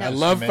heard of it. You I just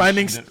love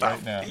finding mentioned it stuff.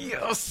 Right now.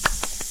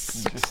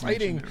 Yes. You just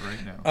Exciting. mentioned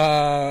it right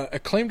now.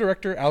 Acclaimed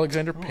director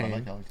Alexander Oh, I Payne.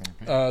 like Alexander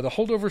Payne. The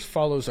Holdovers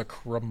follows a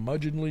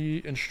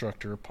curmudgeonly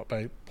instructor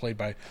played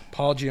by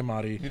Paul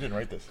Giamatti. You didn't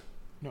write this.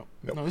 No,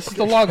 Nope. no, this is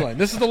the logline.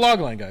 This is the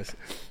logline, guys.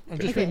 I'm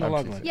just reading the I'm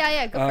logline.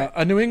 Yeah, go for it.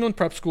 A New England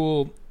prep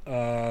school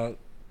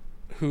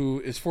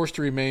who is forced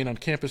to remain on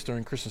campus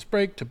during Christmas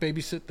break to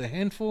babysit the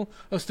handful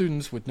of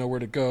students with nowhere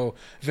to go.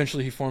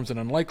 Eventually, he forms an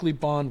unlikely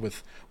bond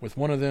with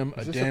one of them,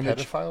 Is a this a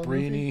damaged, pedophile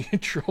brainy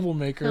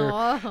troublemaker,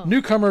 Oh.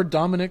 newcomer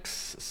Dominic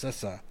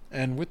Sessa,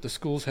 and with the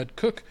school's head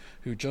cook,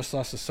 who just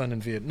lost a son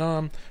in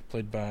Vietnam,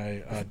 played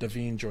by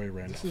Davine Joy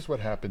Randall. This is what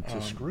happened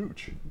to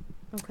Scrooge.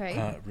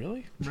 Okay.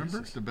 Really?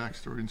 Remember the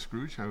backstory in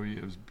Scrooge, how he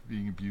was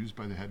being abused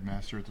by the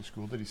headmaster at the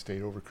school that he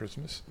stayed over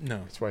Christmas? No.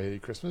 That's why I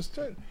hate Christmas.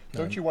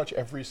 Don't you watch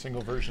every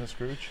single version of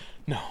Scrooge?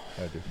 No.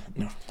 I do.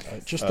 No.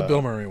 Just the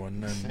Bill Murray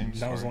one, Same and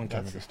that was a story. long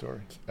time That's ago. the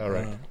story. All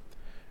right.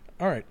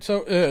 All right.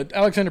 So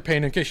Alexander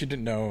Payne, in case you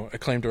didn't know,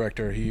 acclaimed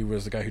director. He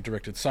was the guy who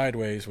directed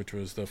Sideways, which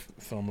was the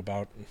film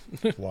about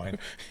Wine.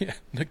 yeah,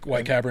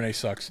 why Cabernet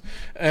sucks.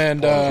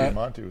 And Paul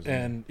Giamatti was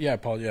in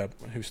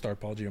and who starred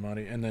Paul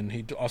Giamatti, and then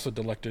he also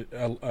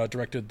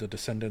directed The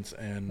Descendants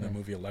and the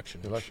movie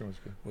Election. The Election was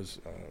good. Was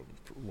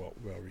well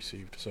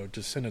received. So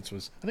Descendants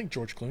was, I think,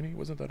 George Clooney.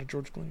 Wasn't that a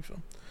George Clooney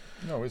film?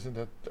 No, isn't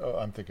that? Oh,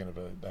 I'm thinking of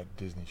that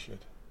Disney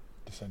shit.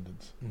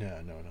 Descendants. No,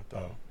 not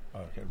that. Oh,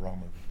 okay, wrong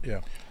movie.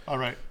 Yeah. All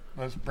right,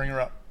 let's bring her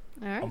up.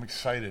 All right. I'm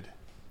excited.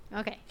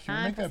 Okay. Can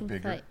we make that pressing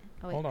bigger? play.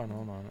 Oh, wait. Hold on.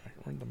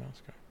 Where'd the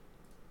mouse go?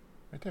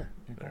 Right there.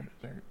 You go.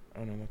 There.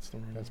 Oh no, that's the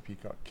wrong. That's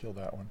Peacock. Kill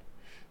that one.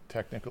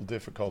 Technical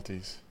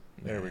difficulties.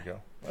 There we go.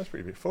 That's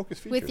pretty big. Focus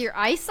features. With your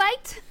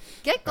eyesight?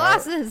 Get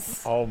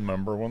glasses. I'll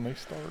remember when they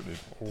started.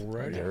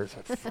 Alrighty. There's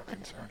that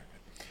fucking sound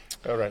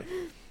of it. All right.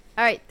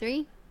 All right.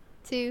 3,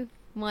 2,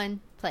 1,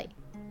 play.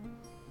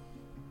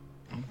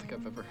 I don't think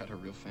I've ever had a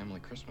real family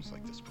Christmas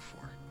like this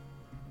before.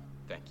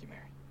 Thank you,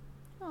 Mary.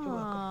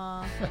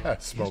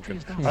 Aww. Smoking.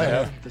 History is I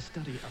not have. the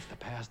study of the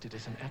past, it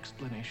is an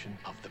explanation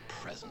of the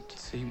present.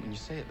 See, when you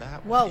say it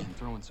that Whoa. way and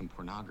throw in some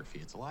pornography,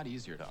 it's a lot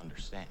easier to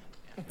understand.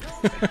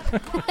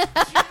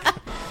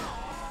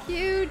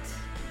 Cute.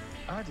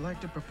 I'd like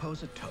to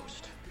propose a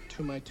toast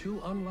to my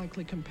two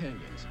unlikely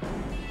companions.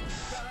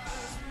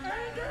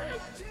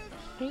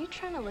 Are you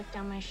trying to look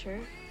down my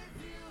shirt?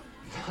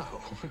 No.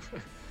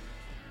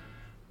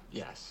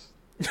 Yes.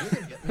 You're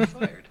gonna get me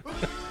fired.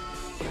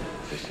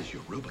 This is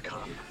your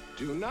Rubicon.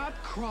 Do not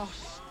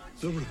cross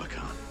the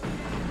Rubicon.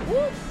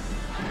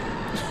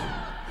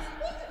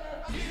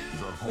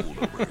 The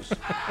Holdovers.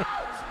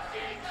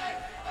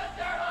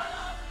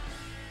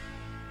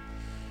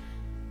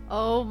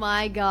 Oh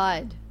my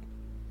God.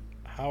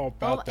 How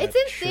about that? It's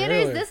in trailer?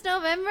 theaters this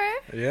November.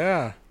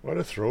 Yeah. What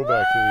a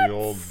throwback to the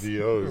old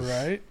VOs.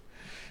 Right?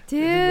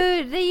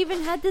 Dude, they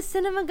even had the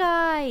cinema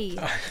guy.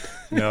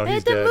 No, They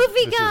he's had the dead.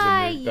 movie This is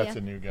guy. that's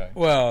a new guy.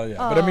 Well, yeah.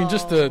 But I mean,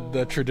 just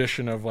the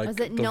tradition of like Was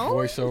the it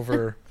Nolan?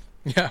 voiceover.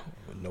 Yeah.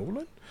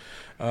 Nolan?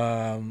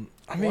 I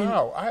mean,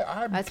 Wow,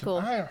 I'm That's cool.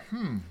 I,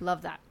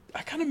 Love that.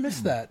 I kind of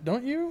miss that,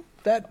 don't you?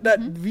 That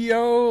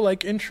VO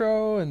like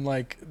intro and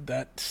like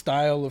that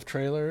style of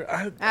trailer.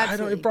 I don't.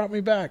 Absolutely. It brought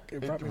me back.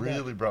 It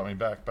really brought me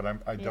back, but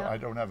I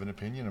don't have an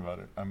opinion about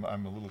it. I'm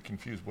a little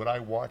confused. Would I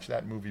watch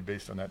that movie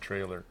based on that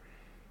trailer?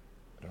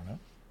 I don't know.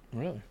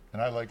 Really?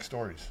 And I like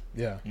stories.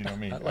 Yeah. You know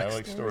me. I I like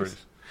like stories.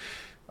 stories.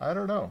 I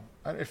don't know.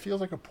 It feels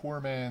like a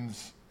poor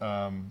man's.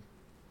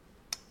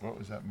 What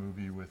was that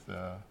movie with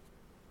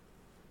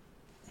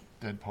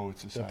Dead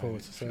Poets Society?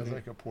 Poets Society. It feels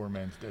like a poor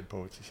man's Dead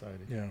Poets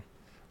Society. Yeah.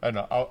 I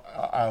don't know.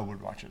 I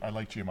would watch it. I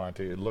like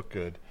Giamatti. It looked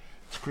good.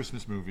 It's a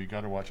Christmas movie.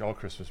 Got to watch all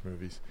Christmas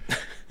movies.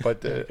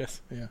 But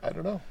Yes. Yeah. I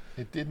don't know.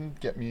 It didn't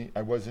get me.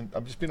 I'm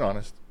just being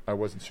honest. I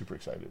wasn't super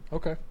excited.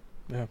 Okay.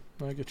 Yeah.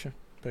 I get you.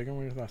 Bacon,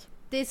 what are your thoughts?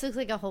 This looks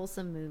like a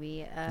wholesome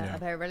movie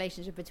about a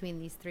relationship between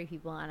these three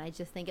people, and I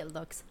just think it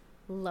looks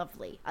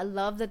lovely. I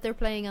love that they're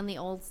playing on the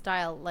old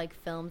style, like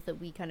films that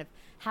we kind of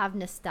have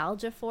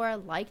nostalgia for,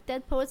 like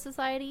Dead Poets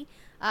Society.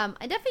 I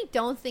definitely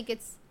don't think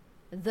it's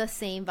the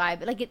same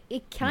vibe. Like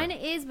it kind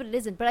of is, but it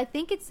isn't. But I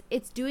think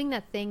it's doing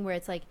that thing where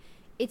it's like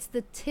it's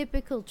the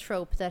typical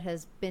trope that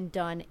has been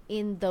done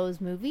in those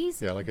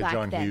movies. Yeah, like a back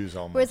John then. Hughes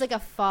almost. Where it's like a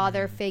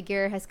father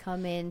figure has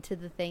come into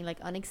the thing like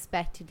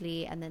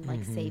unexpectedly and then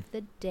like saved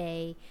the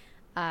day.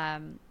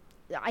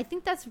 I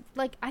think that's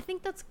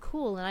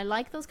cool, and I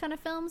like those kind of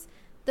films.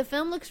 The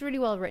film looks really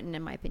well written,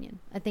 in my opinion.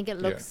 I think it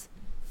looks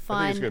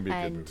fun, it's gonna be a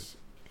good and movie.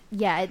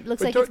 yeah, it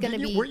looks But like it's going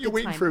to be. Weren't you good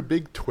waiting time. for a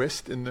big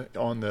twist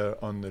on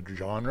the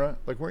genre?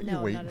 Like, weren't No, you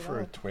not waiting at for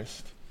a all.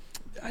 twist?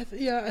 I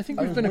think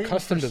I we've was been waiting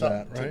accustomed for to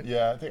that, right?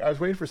 Yeah, I was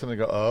waiting for something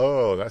to go,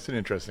 oh, that's an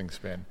interesting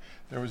spin.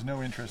 There was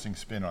no interesting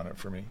spin on it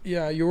for me.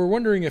 Yeah, you were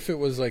wondering if it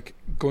was like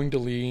going to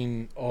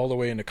lean all the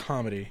way into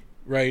comedy,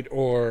 right?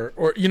 Or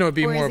it'd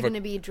be or more is of it a going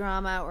to be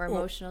drama or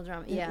emotional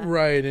drama? Yeah,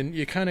 right. And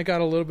you kind of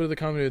got a little bit of the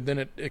comedy, then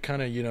it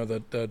kind of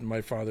the My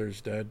Father's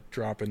Dead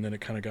drop, and then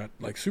it kind of got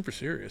like super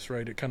serious,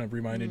 right? It kind of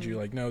reminded you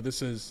like, no,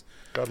 this is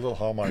Got a little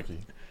Hallmarky.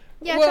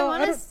 yeah. well, if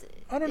I'm honest,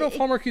 I don't know if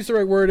Hallmarky is the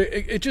right word.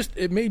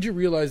 It made you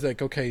realize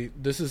like, okay,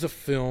 this is a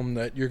film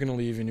that you're going to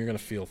leave and you're going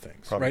to feel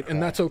things, Probably right? cry.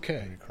 And that's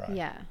okay. Maybe cry.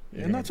 yeah,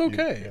 And that's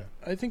okay.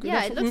 Yeah. I think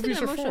yeah. that's It what looks like movies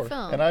an are emotional for.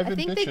 film. And I've I been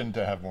think bitching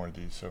to have more of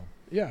these, so.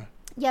 Yeah.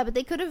 Yeah, but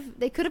they could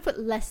have put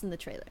less in the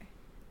trailer.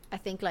 I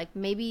think like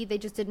maybe they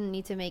just didn't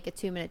need to make a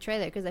 2-minute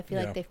trailer because I feel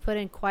Yeah. like they've put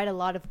in quite a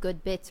lot of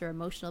good bits or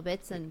emotional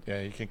bits, and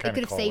Yeah, you can they kind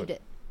could of have saved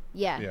it.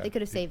 Yeah, Yeah. they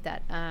could have saved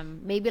that.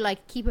 Maybe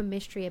like keep a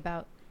mystery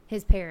about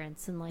his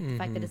parents and like the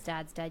fact that his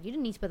dad's dead. You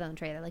didn't need to put that in the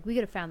trailer. Like we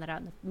could have found that out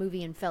in the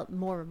movie and felt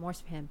more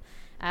remorse for him.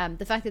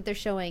 The fact that they're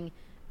showing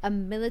a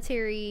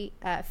military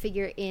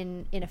figure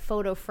in a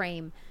photo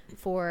frame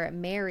for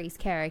Mary's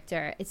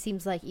character, it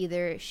seems like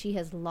either she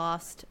has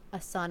lost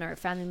a son or a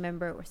family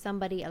member or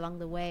somebody along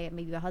the way,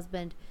 maybe a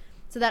husband.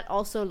 So that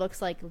also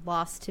looks like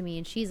lost to me,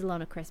 and she's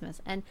alone at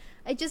Christmas. And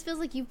it just feels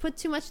like you put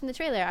too much in the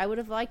trailer. I would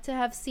have liked to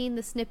have seen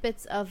the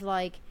snippets of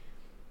like,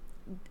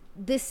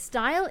 this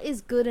style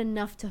is good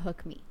enough to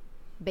hook me,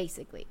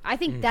 basically. I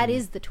think that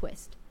is the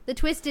twist. The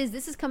twist is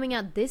this is coming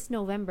out this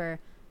November,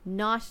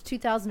 not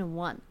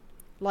 2001.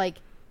 Like,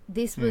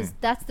 this was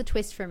that's the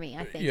twist for me,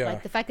 I think. Yeah.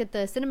 Like the fact that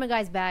the cinema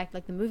guy's back,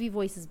 like the movie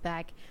voice is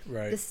back,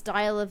 Right. the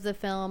style of the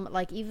film,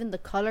 like even the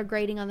color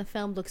grading on the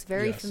film looks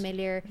very Yes.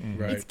 familiar.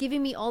 Right. It's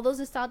giving me all those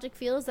nostalgic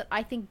feels that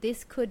I think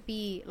this could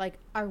be like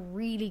a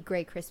really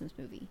great Christmas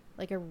movie,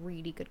 like a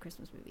really good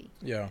Christmas movie.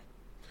 Yeah.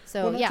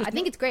 So Well, not yeah, just I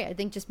think it's great. I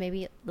think just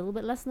maybe a little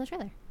bit less in the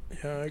trailer.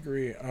 Yeah, I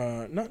agree.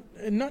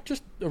 Not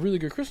just a really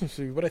good Christmas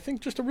movie, but I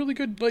think just a really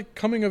good like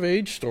coming of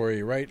age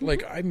story, right?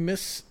 Like I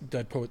miss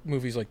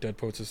movies like Dead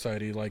Poet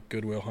Society, like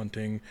Good Will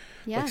Hunting,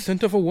 Yeah. like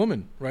Scent of a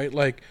Woman, right?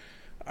 Like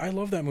I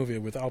love that movie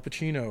with Al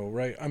Pacino,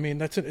 right? I mean,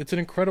 it's an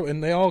incredible,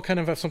 and they all kind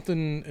of have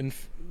something in,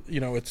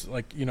 it's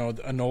like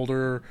an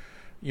older,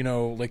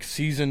 like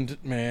seasoned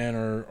man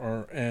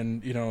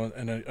and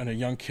a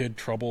young kid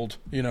troubled,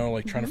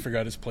 like trying to figure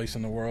out his place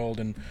in the world,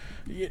 and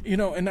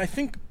and I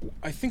think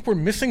we're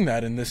missing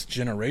that in this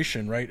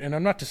generation, right? And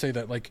I'm not to say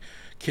that like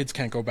kids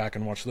can't go back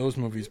and watch those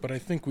movies, but I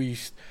think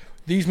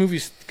these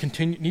movies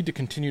need to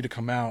continue to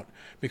come out,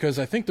 because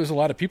I think there's a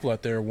lot of people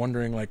out there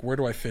wondering like, where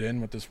do I fit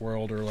in with this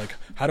world, or like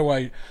how do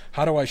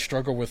I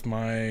struggle with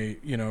my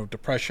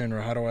depression,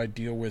 or how do I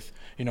deal with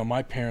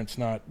my parents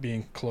not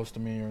being close to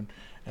me,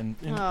 and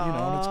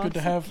it's good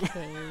to have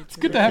it's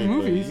good to have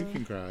movies. You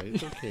can cry.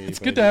 It's okay. It's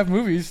good to have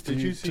movies. Did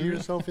you see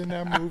yourself in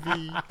that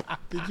movie?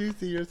 Did you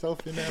see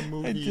yourself in that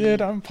movie? I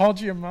did. I'm Paul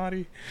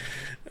Giamatti.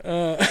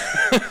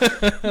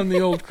 I'm the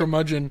old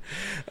curmudgeon.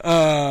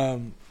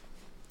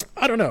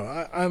 I don't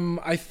know.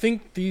 I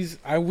think these.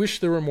 I wish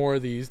there were more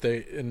of these.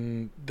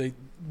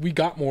 We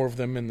got more of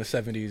them in the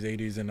 70s,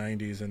 80s, and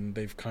 90s, and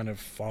they've kind of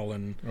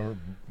fallen. Or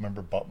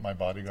remember My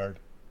Bodyguard?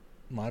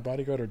 My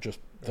Bodyguard or just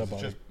The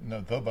Bodyguard?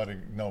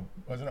 No,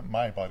 wasn't it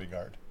My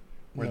Bodyguard?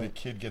 Where the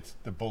kid gets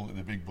the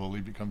big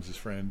bully becomes his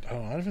friend.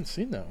 Oh, I haven't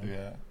seen that one.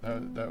 Yeah,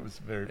 that was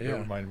that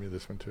reminded me of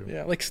this one too.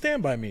 Yeah, like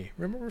Stand By Me.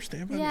 Remember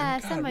Stand By Me? Yeah,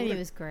 Stand By Me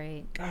was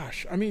great.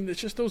 Gosh, I mean,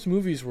 it's just those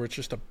movies where it's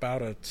just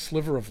about a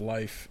sliver of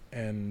life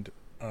and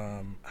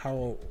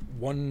how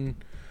one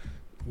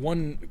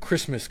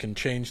Christmas can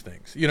change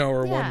things,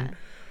 or one.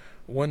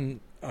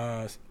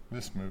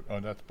 This movie.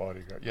 Oh, that's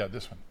Bodyguard. Yeah,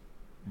 this one,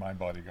 My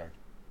Bodyguard.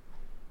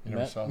 You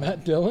never saw that?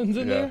 Matt Dillon's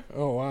in there.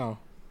 Oh wow.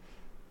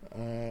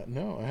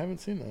 No, I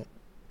haven't seen that.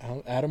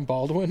 Adam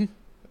Baldwin.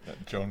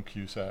 Joan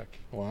Cusack.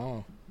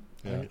 Wow.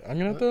 Yeah. I'm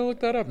gonna have to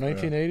look that up.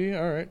 1980.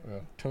 Yeah. All right. Yeah.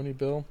 Tony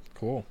Bill.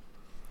 Cool.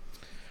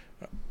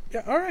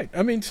 Yeah. All right.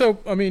 I mean,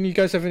 you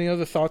guys have any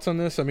other thoughts on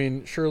this? I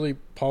mean, surely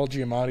Paul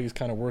Giamatti is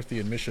kind of worth the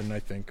admission, I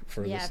think,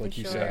 for this. Like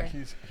you said,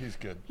 he's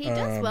good. He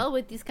does well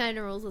with these kind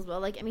of roles as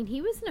well. Like, I mean,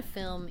 he was in a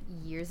film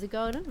years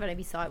ago. I don't know if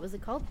you saw it. Is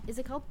it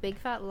called Big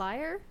Fat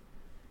Liar?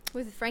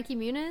 With Frankie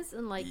Muniz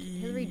and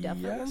Hilary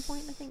Duff at one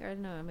point, I think, or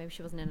no, maybe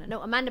she wasn't in it.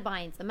 No, Amanda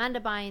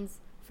Bynes,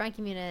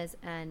 Frankie Muniz,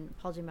 and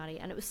Paul Giamatti,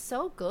 and it was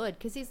so good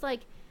because he's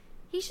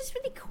just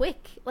really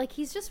quick. Like,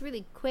 he's just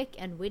really quick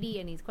and witty,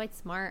 and he's quite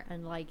smart,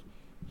 and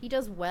he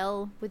does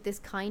well with this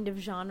kind of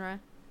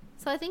genre.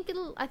 So I think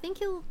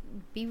he'll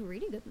be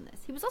really good in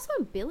this. He was also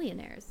in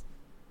Billionaires.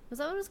 Was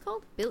that what it was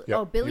called?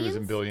 Billions. He was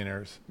in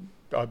Billionaires.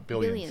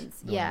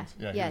 Billions. Yeah.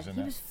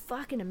 He was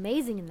fucking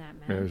amazing in that,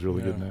 man. Yeah, he was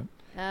really good in that.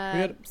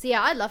 So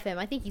yeah, I love him.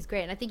 I think he's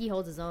great, and I think he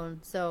holds his own.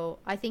 So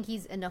I think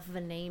he's enough of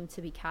a name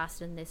to be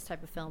cast in this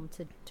type of film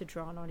to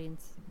draw an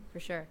audience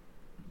for sure.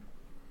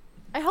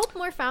 I hope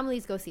more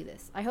families go see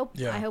this. I hope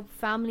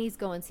families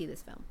go and see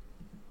this film.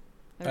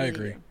 I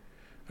agree.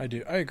 I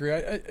agree.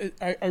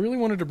 I really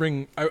wanted to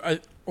bring.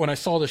 When I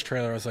saw this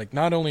trailer, I was like,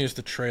 not only does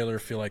the trailer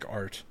feel like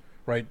art,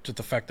 right? Just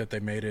the fact that they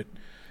made it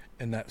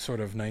in that sort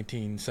of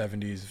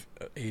 1970s,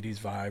 80s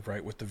vibe,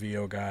 right, with the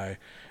VO guy,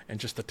 and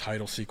just the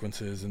title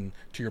sequences, and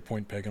to your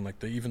point, Peg, and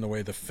even the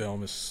way the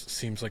film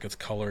seems like it's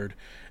colored,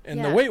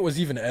 and the way it was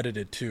even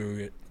edited too,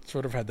 it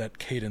sort of had that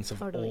cadence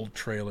of old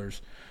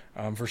trailers,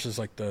 versus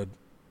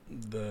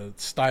the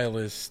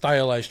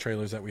stylized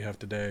trailers that we have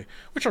today,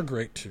 which are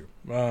great too,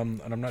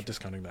 and I'm not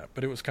discounting that,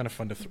 but it was kind of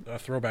fun to a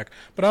throwback.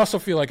 But I also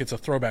feel like it's a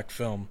throwback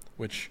film,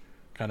 which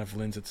kind of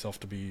lends itself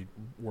to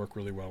work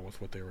really well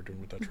with what they were doing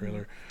with that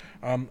trailer.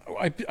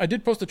 I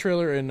did post a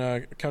trailer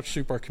in Couch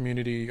Soup, our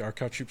community, our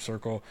Couch Soup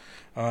circle.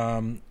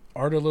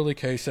 Arda Lily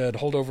K said,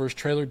 Holdovers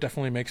trailer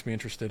definitely makes me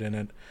interested in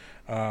it.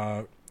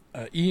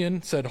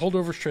 Ian said,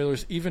 Holdovers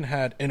trailers even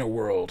had In a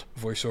World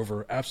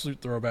voiceover.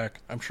 Absolute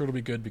throwback. I'm sure it'll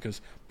be good because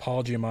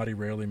Paul Giamatti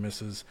rarely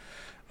misses.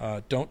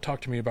 Don't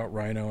talk to me about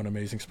Rhino and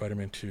Amazing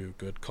Spider-Man 2.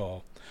 Good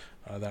call.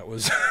 That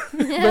was,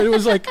 but it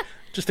was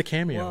just a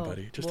cameo,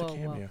 buddy. Just a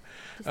cameo.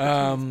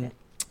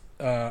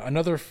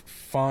 Another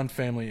fond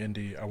family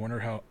indie. I wonder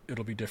how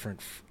it'll be different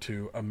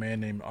to A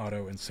Man Named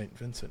Otto in St.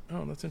 Vincent.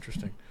 Oh, that's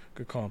interesting.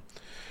 Good call.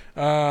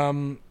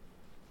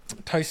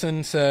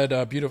 Tyson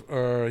said,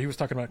 beautiful. He was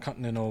talking about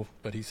Continental,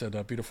 but he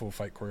said beautiful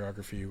fight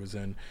choreography he was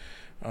in.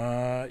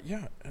 And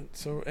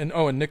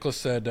Nicholas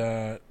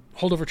said,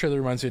 Holdover trailer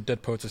reminds me of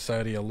Dead Poet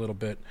Society a little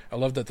bit. I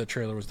love that the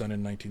trailer was done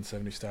in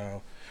 1970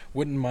 style.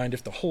 Wouldn't mind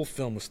if the whole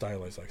film was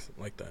stylized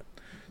like that.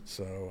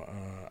 So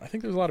I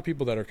think there's a lot of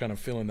people that are kind of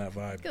feeling that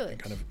vibe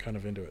and kind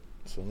of into it.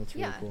 So that's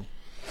really cool.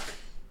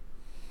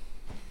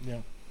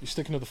 Yeah, you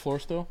sticking to the floor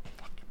still?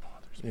 Fucking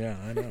bothers me. Yeah,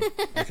 I know.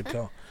 I could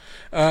tell.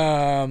 What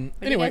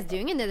are you guys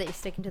doing in there that you're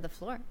sticking to the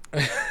floor?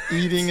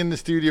 Eating in the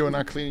studio and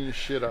not cleaning your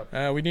shit up.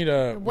 We need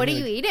a. What are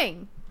you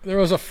eating? There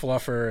was a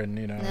fluffer, and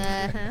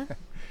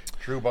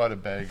Drew bought a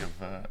bag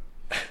of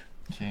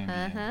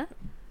candy.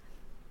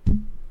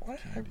 Why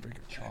did I bring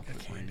a chocolate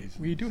candies?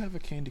 We do have a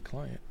candy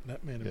client.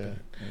 That may have been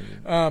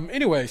it.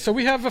 Anyway, so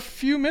we have a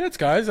few minutes,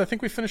 guys. I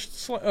think we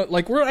finished.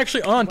 We're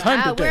actually on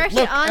time today. We're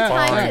actually on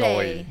time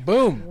today.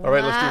 Boom. All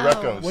right, let's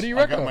do recos. What do you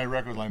I reco? got my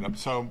record lined up.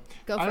 So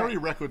I already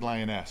recoed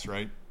Lioness,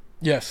 right?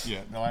 Yes.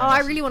 Yeah. No, I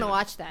really want to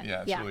watch that.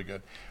 Yeah, it's really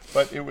good.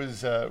 But it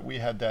was we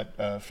had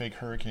that fake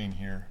hurricane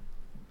here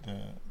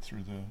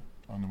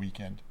on the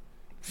weekend.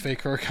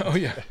 Fake hurricane. Oh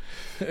yeah.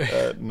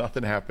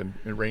 Nothing happened.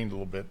 It rained a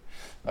little bit,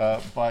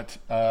 but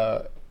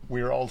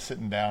we were all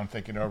sitting down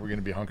thinking, "Oh, we're going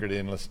to be hunkered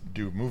in. Let's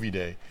do movie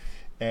day."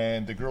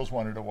 And the girls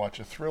wanted to watch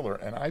a thriller,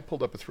 and I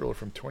pulled up a thriller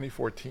from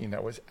 2014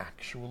 that was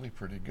actually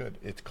pretty good.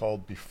 It's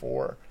called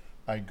Before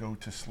I Go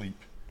to Sleep.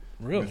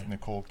 Really? With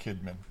Nicole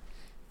Kidman.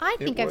 I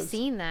think I've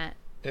seen that.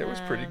 It was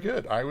pretty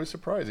good. I was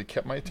surprised. It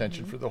kept my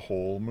attention for the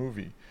whole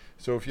movie.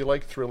 So if you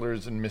like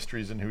thrillers and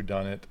mysteries and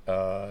whodunit,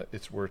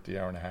 it's worth the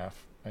hour and a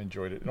half. I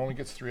enjoyed it. It only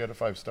gets 3 out of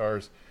 5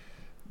 stars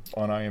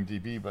on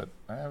IMDb, but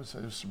it was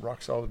a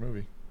rock solid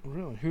movie.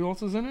 Really? Who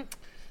else is in it?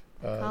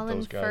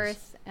 Colin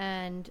Firth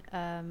and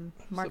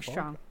Mark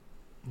Strong.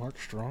 Mark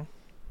Strong?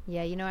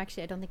 Yeah,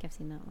 actually, I don't think I've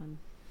seen that one.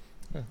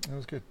 Yeah, that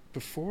was good.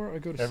 Before I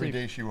go to sleep. Every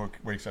day she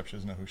wakes up, she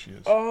doesn't know who she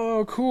is.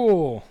 Oh,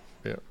 cool.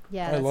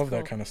 Yeah. I love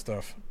that kind of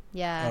stuff.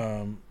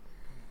 Yeah.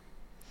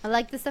 I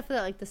like the stuff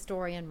that the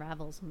story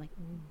unravels. I'm like,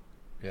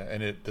 ooh. Yeah,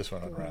 and this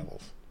one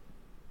unravels.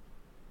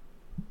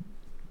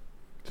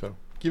 So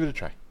give it a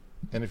try.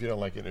 And if you don't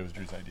like it, it was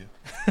Drew's idea.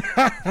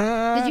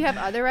 Did you have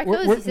other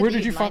recos? Where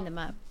did you find them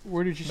up?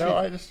 Where did you see No,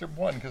 it? I just did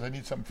one because I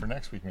need something for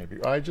next week.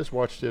 Maybe I just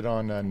watched it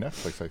on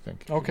Netflix. I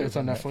think. Okay, it's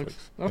on Netflix.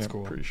 That's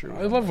cool. Pretty sure.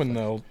 I love when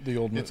the old.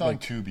 It's on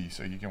Tubi,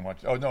 so you can watch.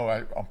 Oh no,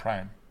 on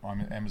Prime.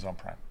 On Amazon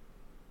Prime.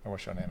 I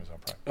watched it on Amazon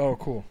Prime. Oh,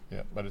 cool.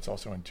 Yeah, but it's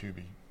also on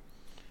Tubi.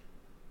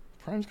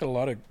 Prime's got a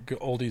lot of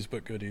oldies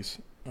but goodies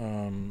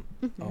on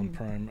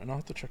Prime, and I'll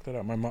have to check that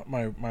out.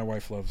 My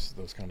wife loves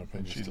those kind of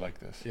movies. And she'd like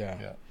this.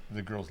 Yeah.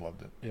 The girls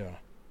loved it. Yeah,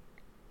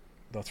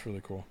 that's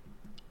really cool.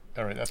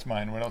 All right, that's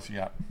mine. What else you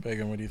got?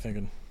 Megan, what are you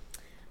thinking?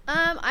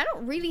 I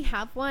don't really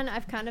have one.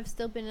 I've kind of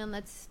still been on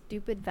that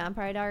stupid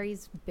Vampire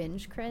Diaries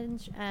binge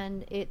cringe,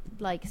 and it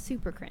like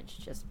super cringe.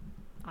 Just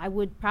I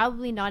would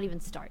probably not even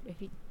start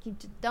if you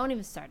don't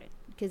even start it,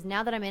 because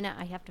now that I'm in it,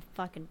 I have to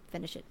fucking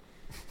finish it.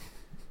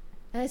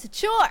 And it's a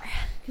chore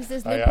because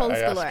there's loopholes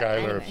galore. I asked Skylar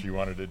anyway. if she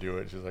wanted to do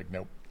it. She's like,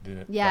 nope.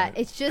 Didn't. Yeah,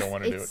 it's just don't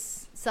want to do it.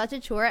 it's such a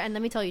chore, and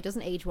let me tell you, it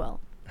doesn't age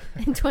well.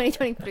 In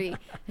 2023, that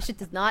shit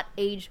does not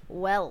age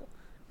well.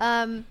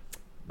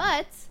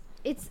 But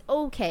it's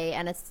okay,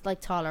 and it's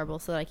like tolerable,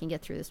 so that I can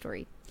get through the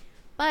story.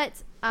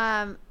 But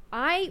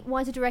I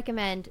wanted to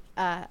recommend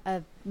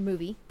a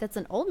movie that's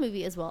an old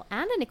movie as well,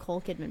 and a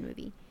Nicole Kidman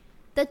movie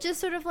that just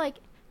sort of like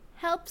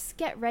helps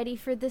get ready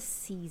for the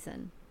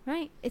season.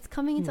 Right? It's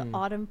coming into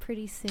autumn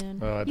pretty soon.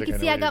 You can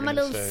see I got my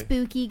little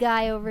spooky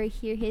guy over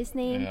here. His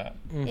name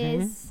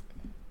is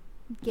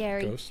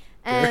Gary. Ghost?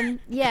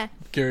 Yeah.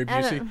 Gary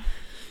Busey.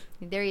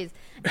 There he is.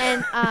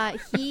 And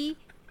he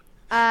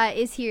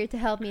is here to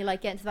help me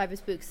like get into the vibe of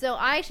spooks. So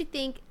I actually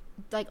think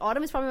like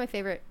autumn is probably my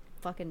favorite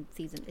fucking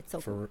season. It's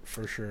so cool.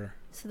 For sure.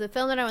 So the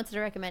film that I wanted to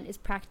recommend is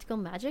Practical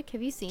Magic.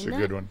 Have you seen that? It's a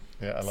good one.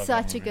 Yeah, I love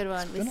Such that a good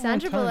one with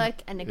Sandra Bullock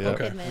and Nicole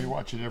Kidman. We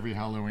watch it every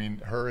Halloween.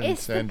 Her and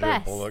It's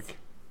Sandra Bullock.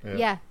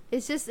 Yeah,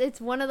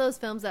 it's one of those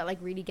films that like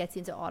really gets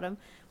you into autumn.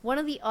 One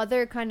of the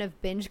other kind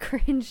of binge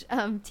cringe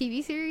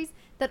TV series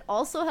that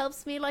also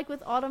helps me like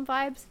with autumn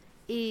vibes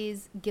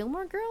is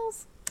Gilmore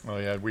Girls. Oh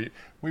yeah,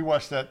 we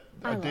watched that.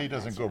 I A day love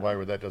doesn't that go show. by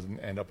where that doesn't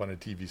end up on a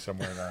TV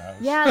somewhere in our house.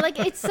 Yeah, like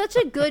it's such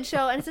a good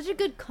show, and it's such a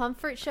good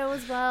comfort show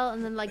as well.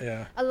 And then like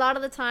a lot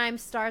of the time,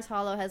 Stars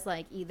Hollow has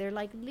like either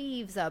like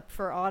leaves up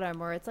for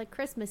autumn or it's like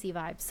Christmassy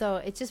vibes. So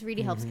it just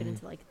really helps get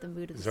into like the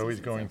mood of the season. Zoe's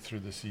going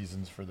through the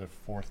seasons for the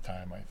 4th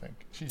time, I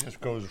think. She just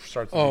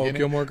starts at the Oh, beginning,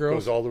 Gilmore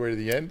Girls? goes all the way to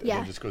the end, Yeah. and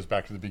then just goes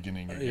back to the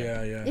beginning again.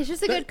 Yeah. It's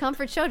just a good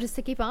comfort show just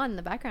to keep on in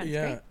the background. It's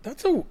great.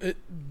 That's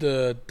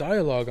the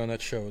dialogue on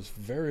that show is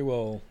very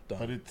well done.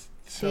 But it's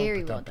so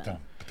Very well done.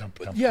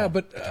 Yeah,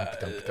 but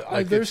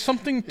there's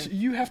something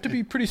you have to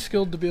be pretty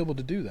skilled to be able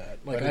to do that.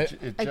 Like but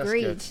it just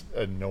Agreed. gets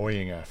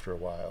annoying after a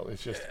while.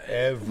 It's just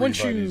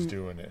everybody's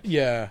doing it.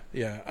 Yeah.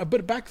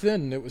 But back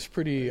then it was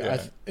pretty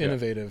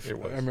innovative. it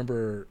was. I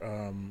remember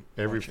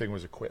Everything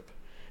was a quip.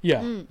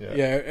 Yeah.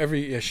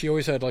 Mm. She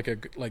always had like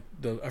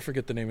I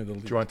forget the name of the.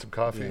 Do you want some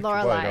coffee? Lorelai.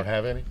 Well, I don't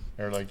have any.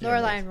 Or like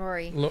Lorelai and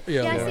Rory. See,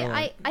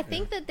 Lorelai. I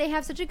think that they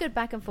have such a good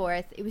back and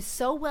forth. It was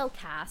so well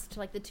cast.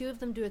 Like the two of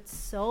them do it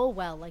so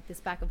well, like this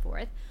back and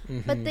forth.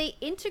 But they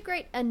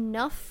integrate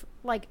enough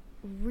like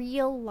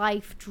real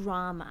life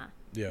drama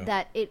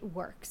that it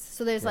works.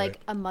 So there's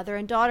like a mother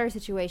and daughter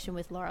situation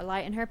with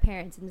Lorelai and her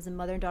parents, and there's a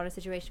mother and daughter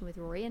situation with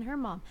Rory and her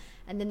mom,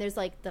 and then there's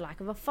like the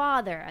lack of a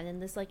father, and then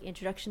there's like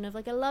introduction of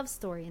like a love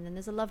story, and then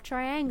there's a love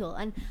triangle,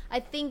 and I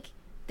think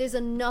there's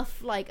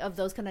enough like of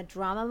those kind of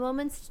drama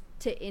moments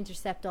to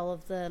intercept all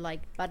of the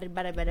like We're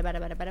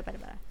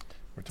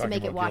talking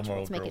make it about watchable,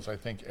 Gilmore to make Girls. it- I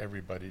think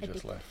everybody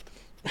just left.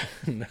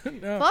 No.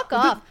 Fuck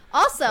off.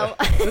 Also,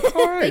 It's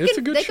all right. It's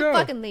a good they show. can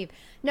fucking leave.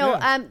 No,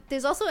 Yeah.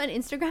 there's also an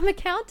Instagram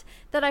account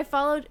that I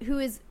followed who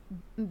is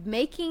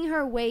making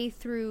her way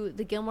through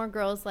the Gilmore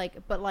Girls,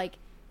 but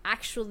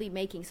actually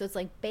making. So it's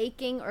like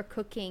baking or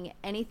cooking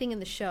anything in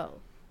the show.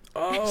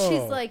 Oh. And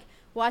she's like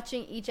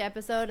watching each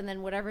episode, and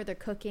then whatever they're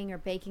cooking or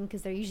baking,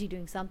 because they're usually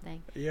doing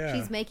something. Yeah.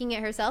 She's making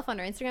it herself on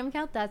her Instagram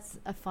account. That's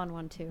a fun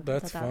one too.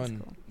 That's I thought that was fun.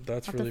 cool.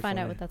 That's I'll have really to find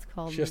funny. out what that's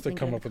called. She has to Link it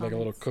come in up the with like a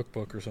little comments.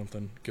 cookbook or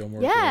something.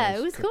 Gilmore Yeah, Girls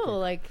it was cookbook. cool.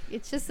 Like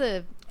it's just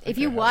if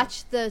you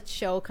watch the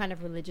show kind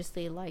of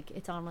religiously, like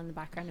it's on in the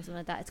background or something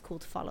like that, it's cool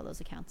to follow those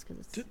accounts because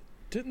it's.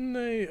 Didn't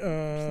they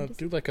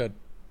do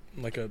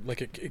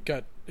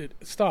it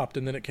stopped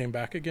and then it came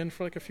back again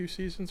for like a few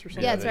seasons or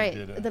something? Yeah, that's they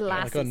right. did, The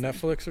last like on season.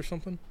 Netflix or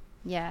something.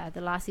 Yeah, the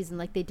last season,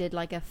 like they did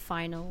like a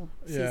final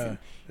season.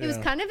 Yeah, It was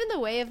yeah. kind of in the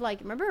way of like,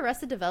 remember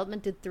Arrested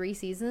Development did 3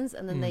 seasons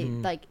and then they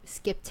like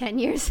skipped 10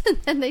 years and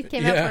then they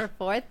came out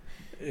for a 4th.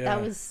 Yeah.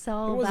 That was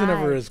so It wasn't bad.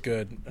 ever as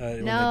good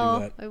when No,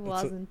 they do that. it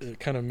wasn't. It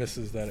kind of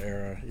misses that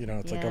era. You know,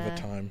 it's like of a Yeah.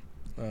 time.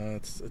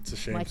 It's a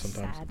shame Much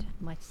sometimes. sad.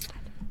 Much sad.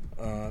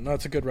 No,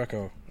 it's a good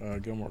reco.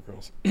 Gilmore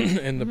Girls.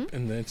 And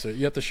the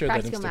you have to share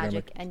Practical that Instagram.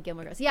 Magic and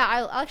Gilmore Girls. Yeah,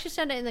 I'll actually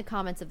send it in the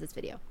comments of this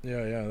video.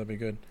 Yeah, that'd be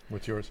good.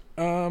 What's yours?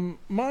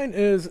 Mine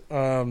is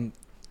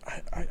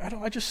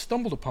I just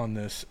stumbled upon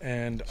this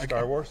and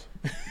Star Wars?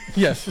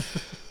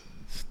 Yes.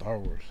 Star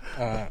Wars.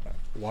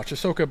 watch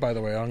Ahsoka, by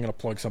the way. I'm going to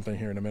plug something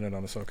here in a minute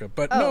on Ahsoka.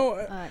 But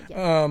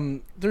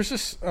there's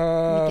this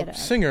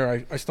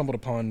singer I stumbled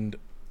upon,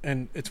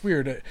 and it's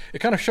weird. It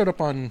kind of showed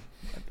up on.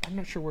 I'm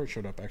not sure where it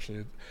showed up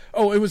actually.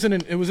 Oh, it was in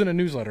a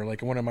newsletter,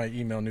 like one of my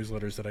email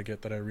newsletters that I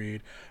get that I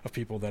read of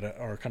people that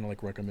are kind of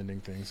like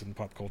recommending things in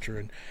pop culture,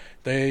 and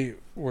they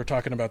were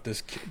talking about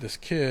this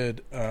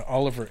kid,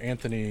 Oliver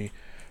Anthony,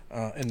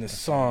 in this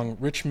song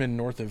 "Richmond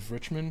North of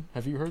Richmond."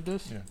 Have you heard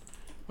this? Yeah.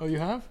 Oh, you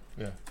have?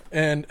 Yeah.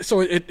 And so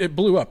it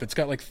blew up. It's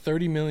got like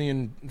 30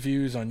 million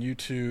views on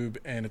YouTube,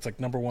 and it's like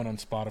 #1 on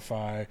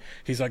Spotify.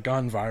 He's like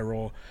gone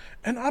viral,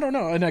 and I don't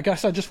know. And I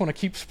guess I just want to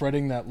keep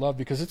spreading that love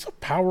because it's a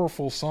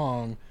powerful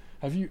song.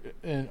 Have you?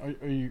 And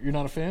you're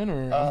not a fan,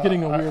 or I'm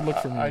getting a weird look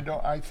from you?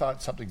 I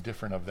thought something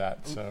different of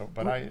that. So,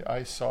 but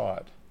I saw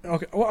it.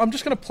 Okay. Well, I'm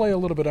just gonna play a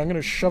little bit. I'm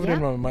gonna shove it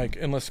in my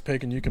mic, unless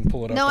Pagan, you can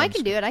pull it up. No, I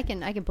can do it. I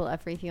can pull it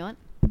up for you if you want.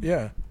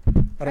 Yeah.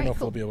 I don't know if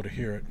we'll be able to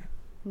hear it.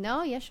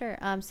 No, yeah, sure.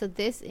 So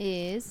this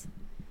is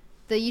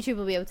the YouTube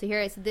will be able to hear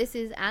it. So this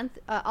is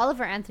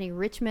Oliver Anthony,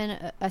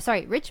 Richmond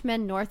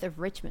North of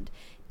Richmond.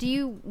 Do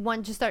you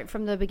want to start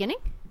from the beginning?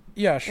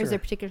 Yeah, sure. Or is there a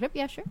particular clip?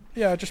 Yeah, sure.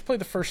 Yeah, just play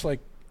the first like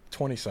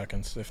 20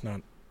 seconds, if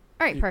not.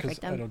 All right,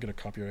 perfect. I don't get a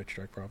copyright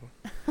strike problem.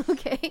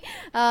 Okay.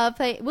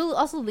 We'll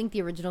also link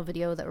the original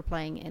video that we're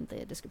playing in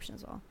the description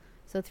as well.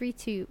 So 3,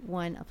 2,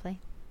 1, I'll play.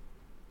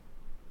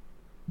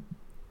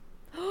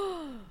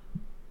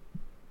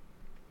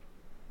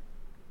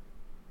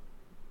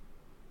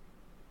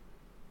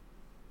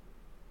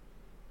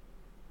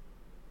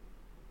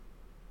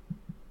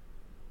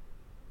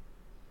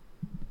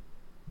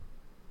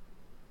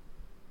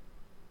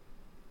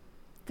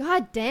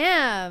 God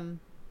damn.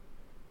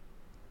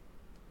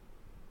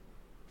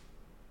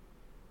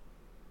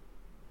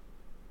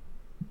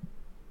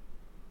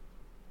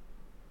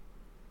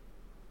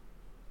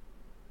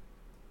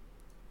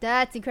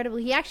 That's incredible.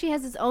 He actually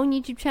has his own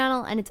YouTube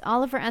channel, and it's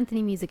Oliver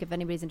Anthony Music, if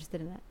anybody's interested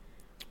in that.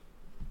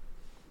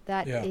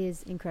 That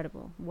is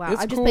incredible. Wow.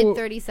 I just played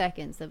 30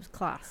 seconds. That was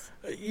class.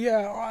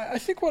 Yeah, I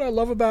think what I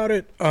love about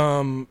it,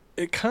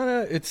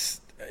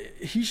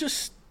 he's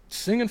just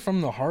singing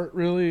from the heart,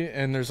 really,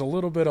 and there's a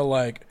little bit of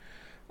like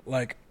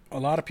a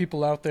lot of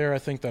people out there, I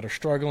think, that are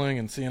struggling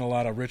and seeing a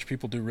lot of rich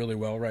people do really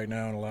well right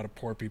now, and a lot of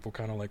poor people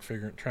kind of like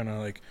trying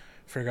to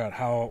figure out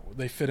how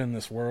they fit in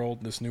this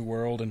world, this new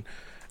world. And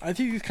I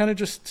think he's kind of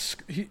just,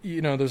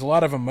 there's a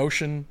lot of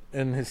emotion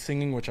in his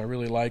singing, which I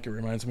really like. It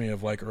reminds me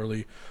of like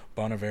early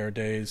Bon Iver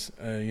days,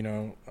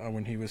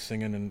 when he was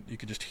singing, and you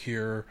could just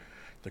hear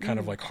the kind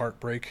of like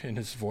heartbreak in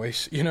his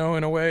voice, in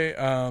a way.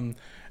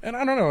 And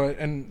I don't know,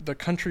 and the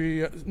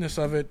countryness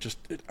of it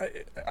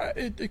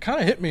it kind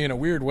of hit me in a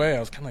weird way. I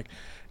was kind of like,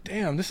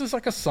 damn, this is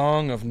like a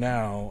song of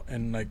now,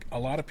 and like a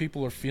lot of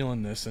people are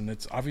feeling this, and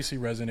it's obviously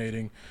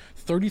resonating.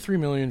 33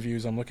 million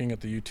views. I'm looking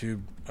at the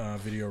YouTube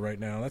video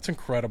right now. That's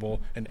incredible.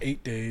 In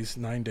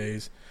 9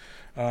 days.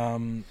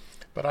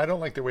 But I don't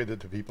like the way that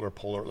the people are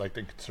polar. Like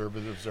the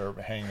conservatives are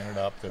hanging it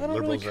up, the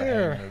liberals really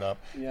are hanging it up.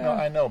 Yeah. No,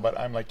 I know, but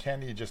I'm like,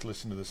 can you just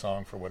listen to the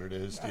song for what it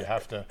is? Do you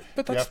have to?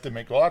 You have to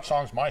make. Well, that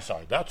song's my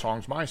side. That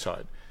song's my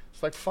side.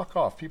 It's like, fuck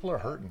off. People are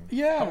hurting.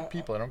 Yeah. Help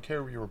people. I don't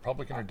care if you're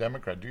Republican or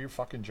Democrat. Do your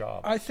fucking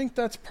job. I think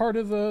that's part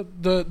of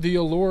the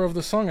allure of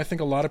the song. I think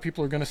a lot of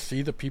people are going to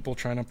see the people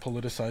trying to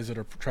politicize it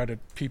or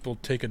people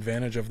take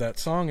advantage of that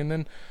song, and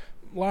then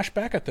lash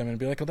back at them and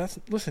be like, "Oh,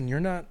 listen,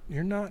 you're not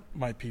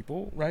my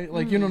people, right?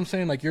 Like, you know what I'm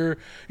saying? Like, you're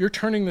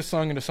turning the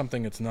song into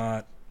something it's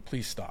not.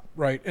 Please stop,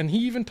 right?" And he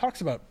even talks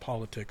about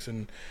politics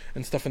and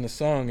stuff in the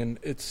song, and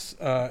it's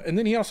and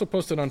then he also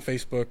posted on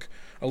Facebook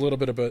a little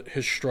bit about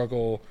his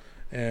struggle,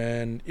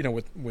 and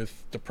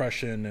with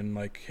depression, and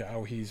like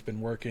how he's been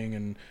working,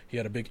 and he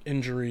had a big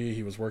injury.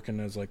 He was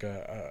working as like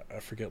a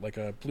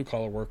blue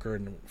collar worker,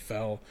 and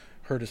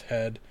hurt his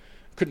head.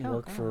 Couldn't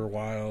work for a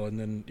while, and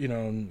then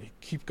and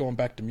keep going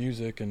back to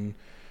music, and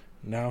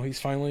now he's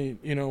finally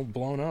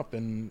blown up.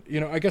 And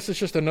I guess it's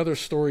just another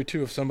story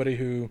too of somebody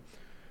who,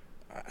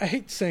 I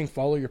hate saying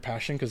follow your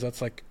passion, because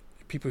that's like,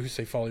 people who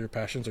say follow your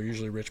passions are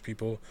usually rich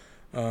people,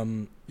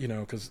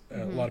 because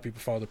a lot of people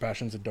follow their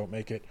passions and don't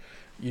make it.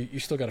 You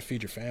still got to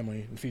feed your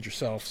family and feed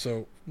yourself,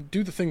 so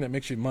do the thing that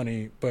makes you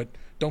money, but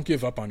don't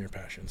give up on your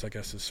passions, I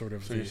guess, is sort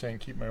of. So you're saying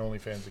keep my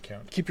OnlyFans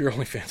account. Keep your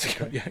OnlyFans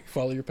account. Yeah,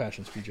 follow your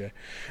passions, PJ.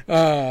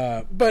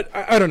 But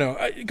I don't know.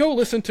 Go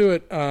listen to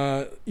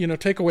it.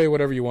 Take away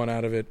whatever you want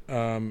out of it.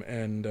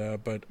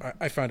 But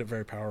I find it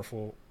very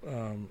powerful,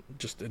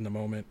 just in the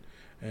moment,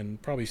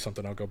 and probably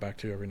something I'll go back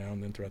to every now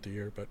and then throughout the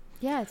year. But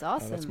yeah, it's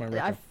awesome. That's my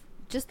I've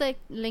just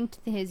linked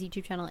his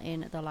YouTube channel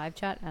in the live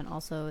chat, and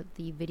also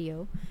the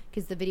video,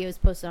 because the video is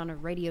posted on a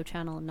radio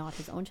channel, not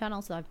his own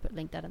channel. So I've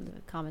linked that in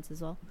the comments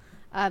as well.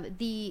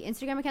 The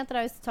Instagram account that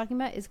I was talking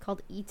about is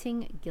called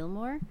Eating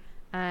Gilmore,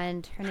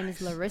 and her name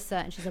is Larissa,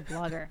 and she's a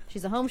blogger.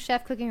 She's a home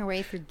chef cooking her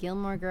way through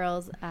Gilmore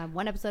Girls,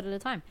 one episode at a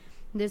time.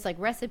 And there's like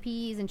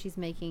recipes, and she's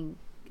making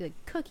like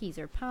cookies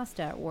or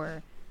pasta,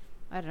 or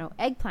I don't know,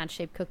 eggplant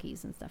shaped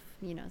cookies and stuff.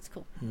 It's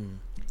cool.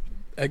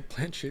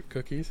 Eggplant shaped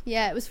cookies?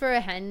 Yeah, it was for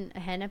a hen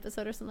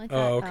episode or something like that.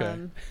 Oh, okay.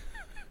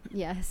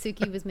 Yeah,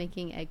 Suki was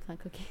making eggplant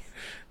cookies.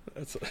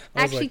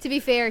 Actually, to be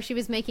fair, she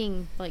was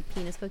making like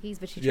penis cookies,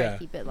 but she tried to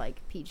keep it like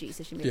PG,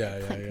 so she made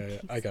eggplant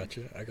cookies. I got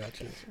you.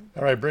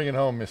 All right, bring it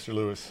home, Mr.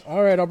 Lewis.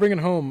 All right, I'll bring it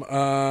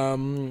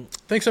home.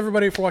 Thanks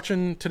everybody for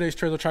watching today's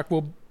Trailer Talk.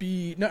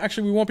 We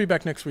won't be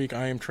back next week.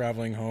 I am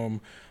traveling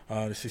home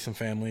to see some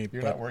family.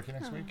 You're not working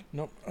next week?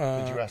 Nope.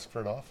 Did you ask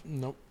for it off?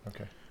 Nope.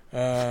 Okay.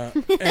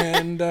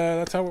 And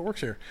that's how it works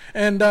here.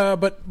 And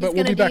but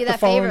we'll be back the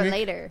following week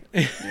later.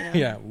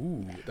 Yeah.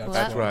 Ooh,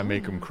 that's why I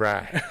make them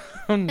cry.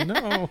 Oh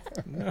no,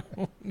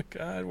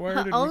 God!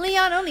 Only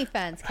on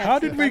OnlyFans. How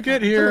did we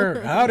get here?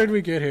 Sorry.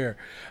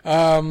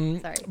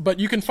 But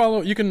you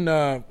can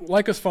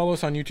like us, follow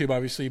us on YouTube,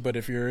 obviously. But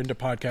if you're into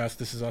podcasts,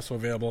 this is also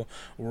available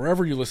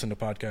wherever you listen to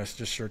podcasts.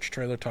 Just search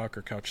Trailer Talk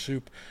or Couch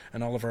Soup,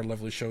 and all of our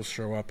lovely shows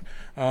show up.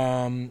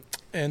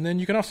 And then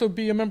you can also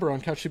be a member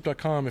on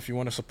CouchSoup.com if you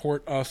want to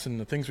support us and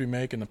the things we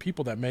make and the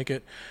people that make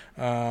it.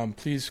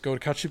 Please go to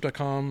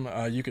CouchSoup.com.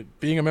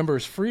 Being a member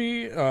is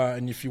free,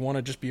 and if you want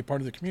to just be a part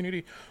of the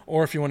community,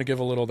 or if you want to give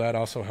a little, that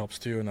also helps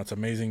too, and that's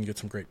amazing. You get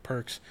some great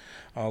perks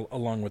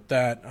along with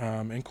that,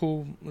 and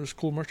there's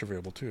cool merch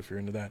available too if you're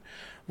into that.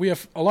 We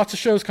have lots of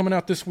shows coming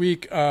out this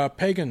week.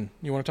 Pagan,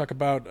 you want to talk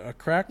about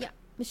Cracked? Yeah.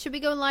 We should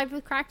be going live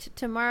with Cracked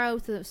tomorrow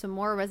with some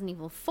more Resident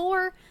Evil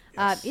 4.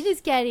 Yes. It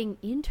is getting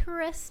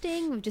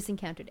interesting. We've just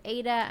encountered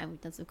Ada, and we've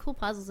done some cool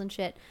puzzles and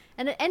shit.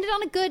 And it ended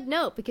on a good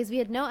note because we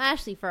had no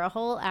Ashley for a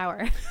whole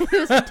hour. It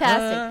was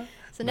fantastic.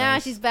 So now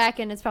Ashley's back,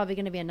 and it's probably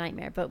going to be a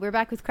nightmare. But we're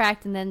back with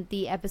Cracked, and then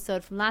the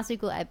episode from last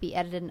week will be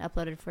edited and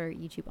uploaded for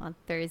YouTube on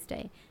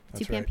Thursday at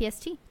 2 p.m.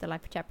 PST, the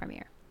live chat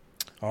premiere.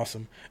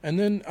 Awesome. And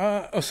then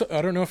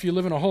I don't know if you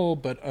live in a hole,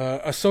 but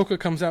Ahsoka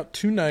comes out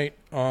tonight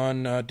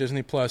on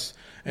Disney Plus,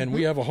 and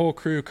we have a whole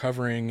crew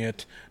covering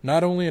it,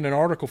 not only in an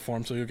article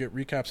form, so you'll get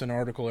recaps in an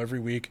article every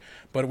week,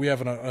 but we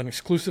have an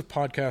exclusive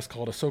podcast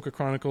called Ahsoka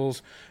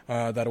Chronicles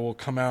that will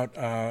come out,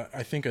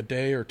 I think, a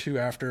day or two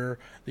after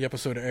the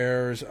episode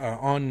airs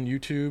on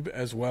YouTube,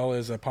 as well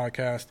as a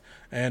podcast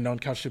and on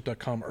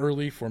CouchSoup.com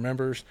early for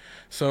members.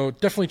 So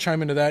definitely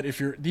chime into that.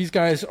 These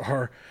guys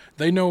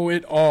they know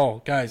it all,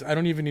 guys. I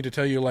don't even need to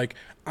tell you. Like,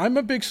 I'm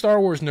a big Star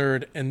Wars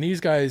nerd, and these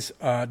guys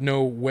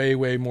know way,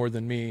 way more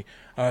than me.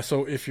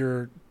 So if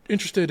you're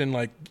interested in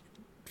like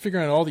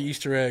figuring out all the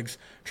Easter eggs,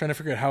 trying to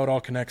figure out how it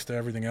all connects to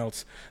everything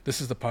else,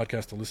 this is the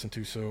podcast to listen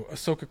to. So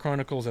Ahsoka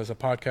Chronicles as a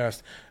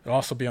podcast. It'll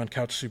also be on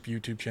Couch Soup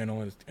YouTube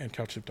channel and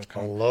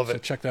CouchSoup.com. I love it. So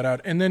check that out.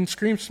 And then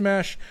Scream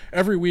Smash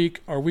every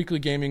week, our weekly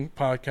gaming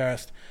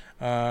podcast,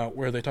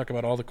 where they talk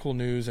about all the cool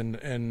news and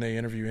they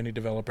interview any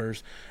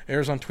developers.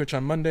 Airs on Twitch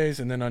on Mondays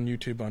and then on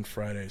YouTube on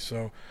Fridays.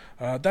 So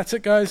that's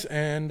it, guys,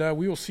 and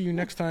we will see you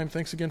next time.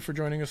 Thanks again for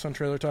joining us on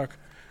Trailer Talk.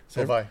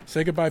 Bye-bye.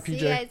 Say goodbye, PJ. See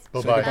you guys.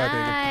 Bye-bye.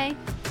 Bye.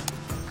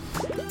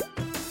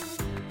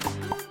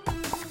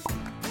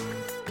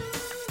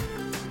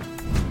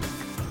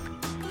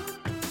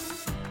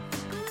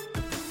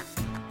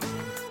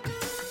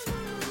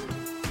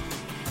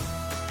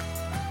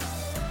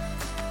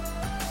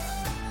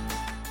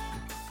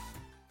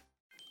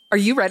 Are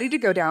you ready to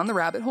go down the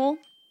rabbit hole?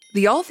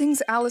 The All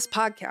Things Alice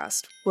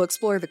podcast will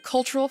explore the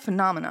cultural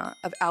phenomena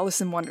of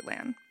Alice in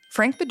Wonderland.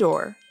 Frank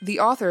Bedore,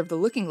 the author of the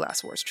Looking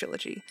Glass Wars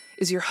trilogy,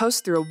 is your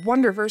host through a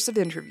wonderverse of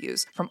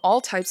interviews from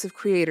all types of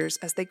creators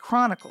as they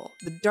chronicle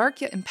the dark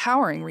yet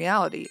empowering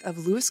reality of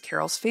Lewis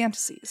Carroll's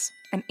fantasies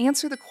and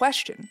answer the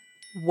question,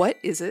 what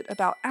is it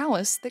about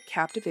Alice that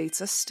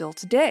captivates us still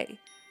today?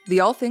 The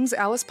All Things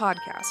Alice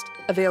podcast,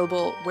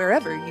 available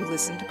wherever you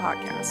listen to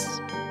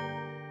podcasts.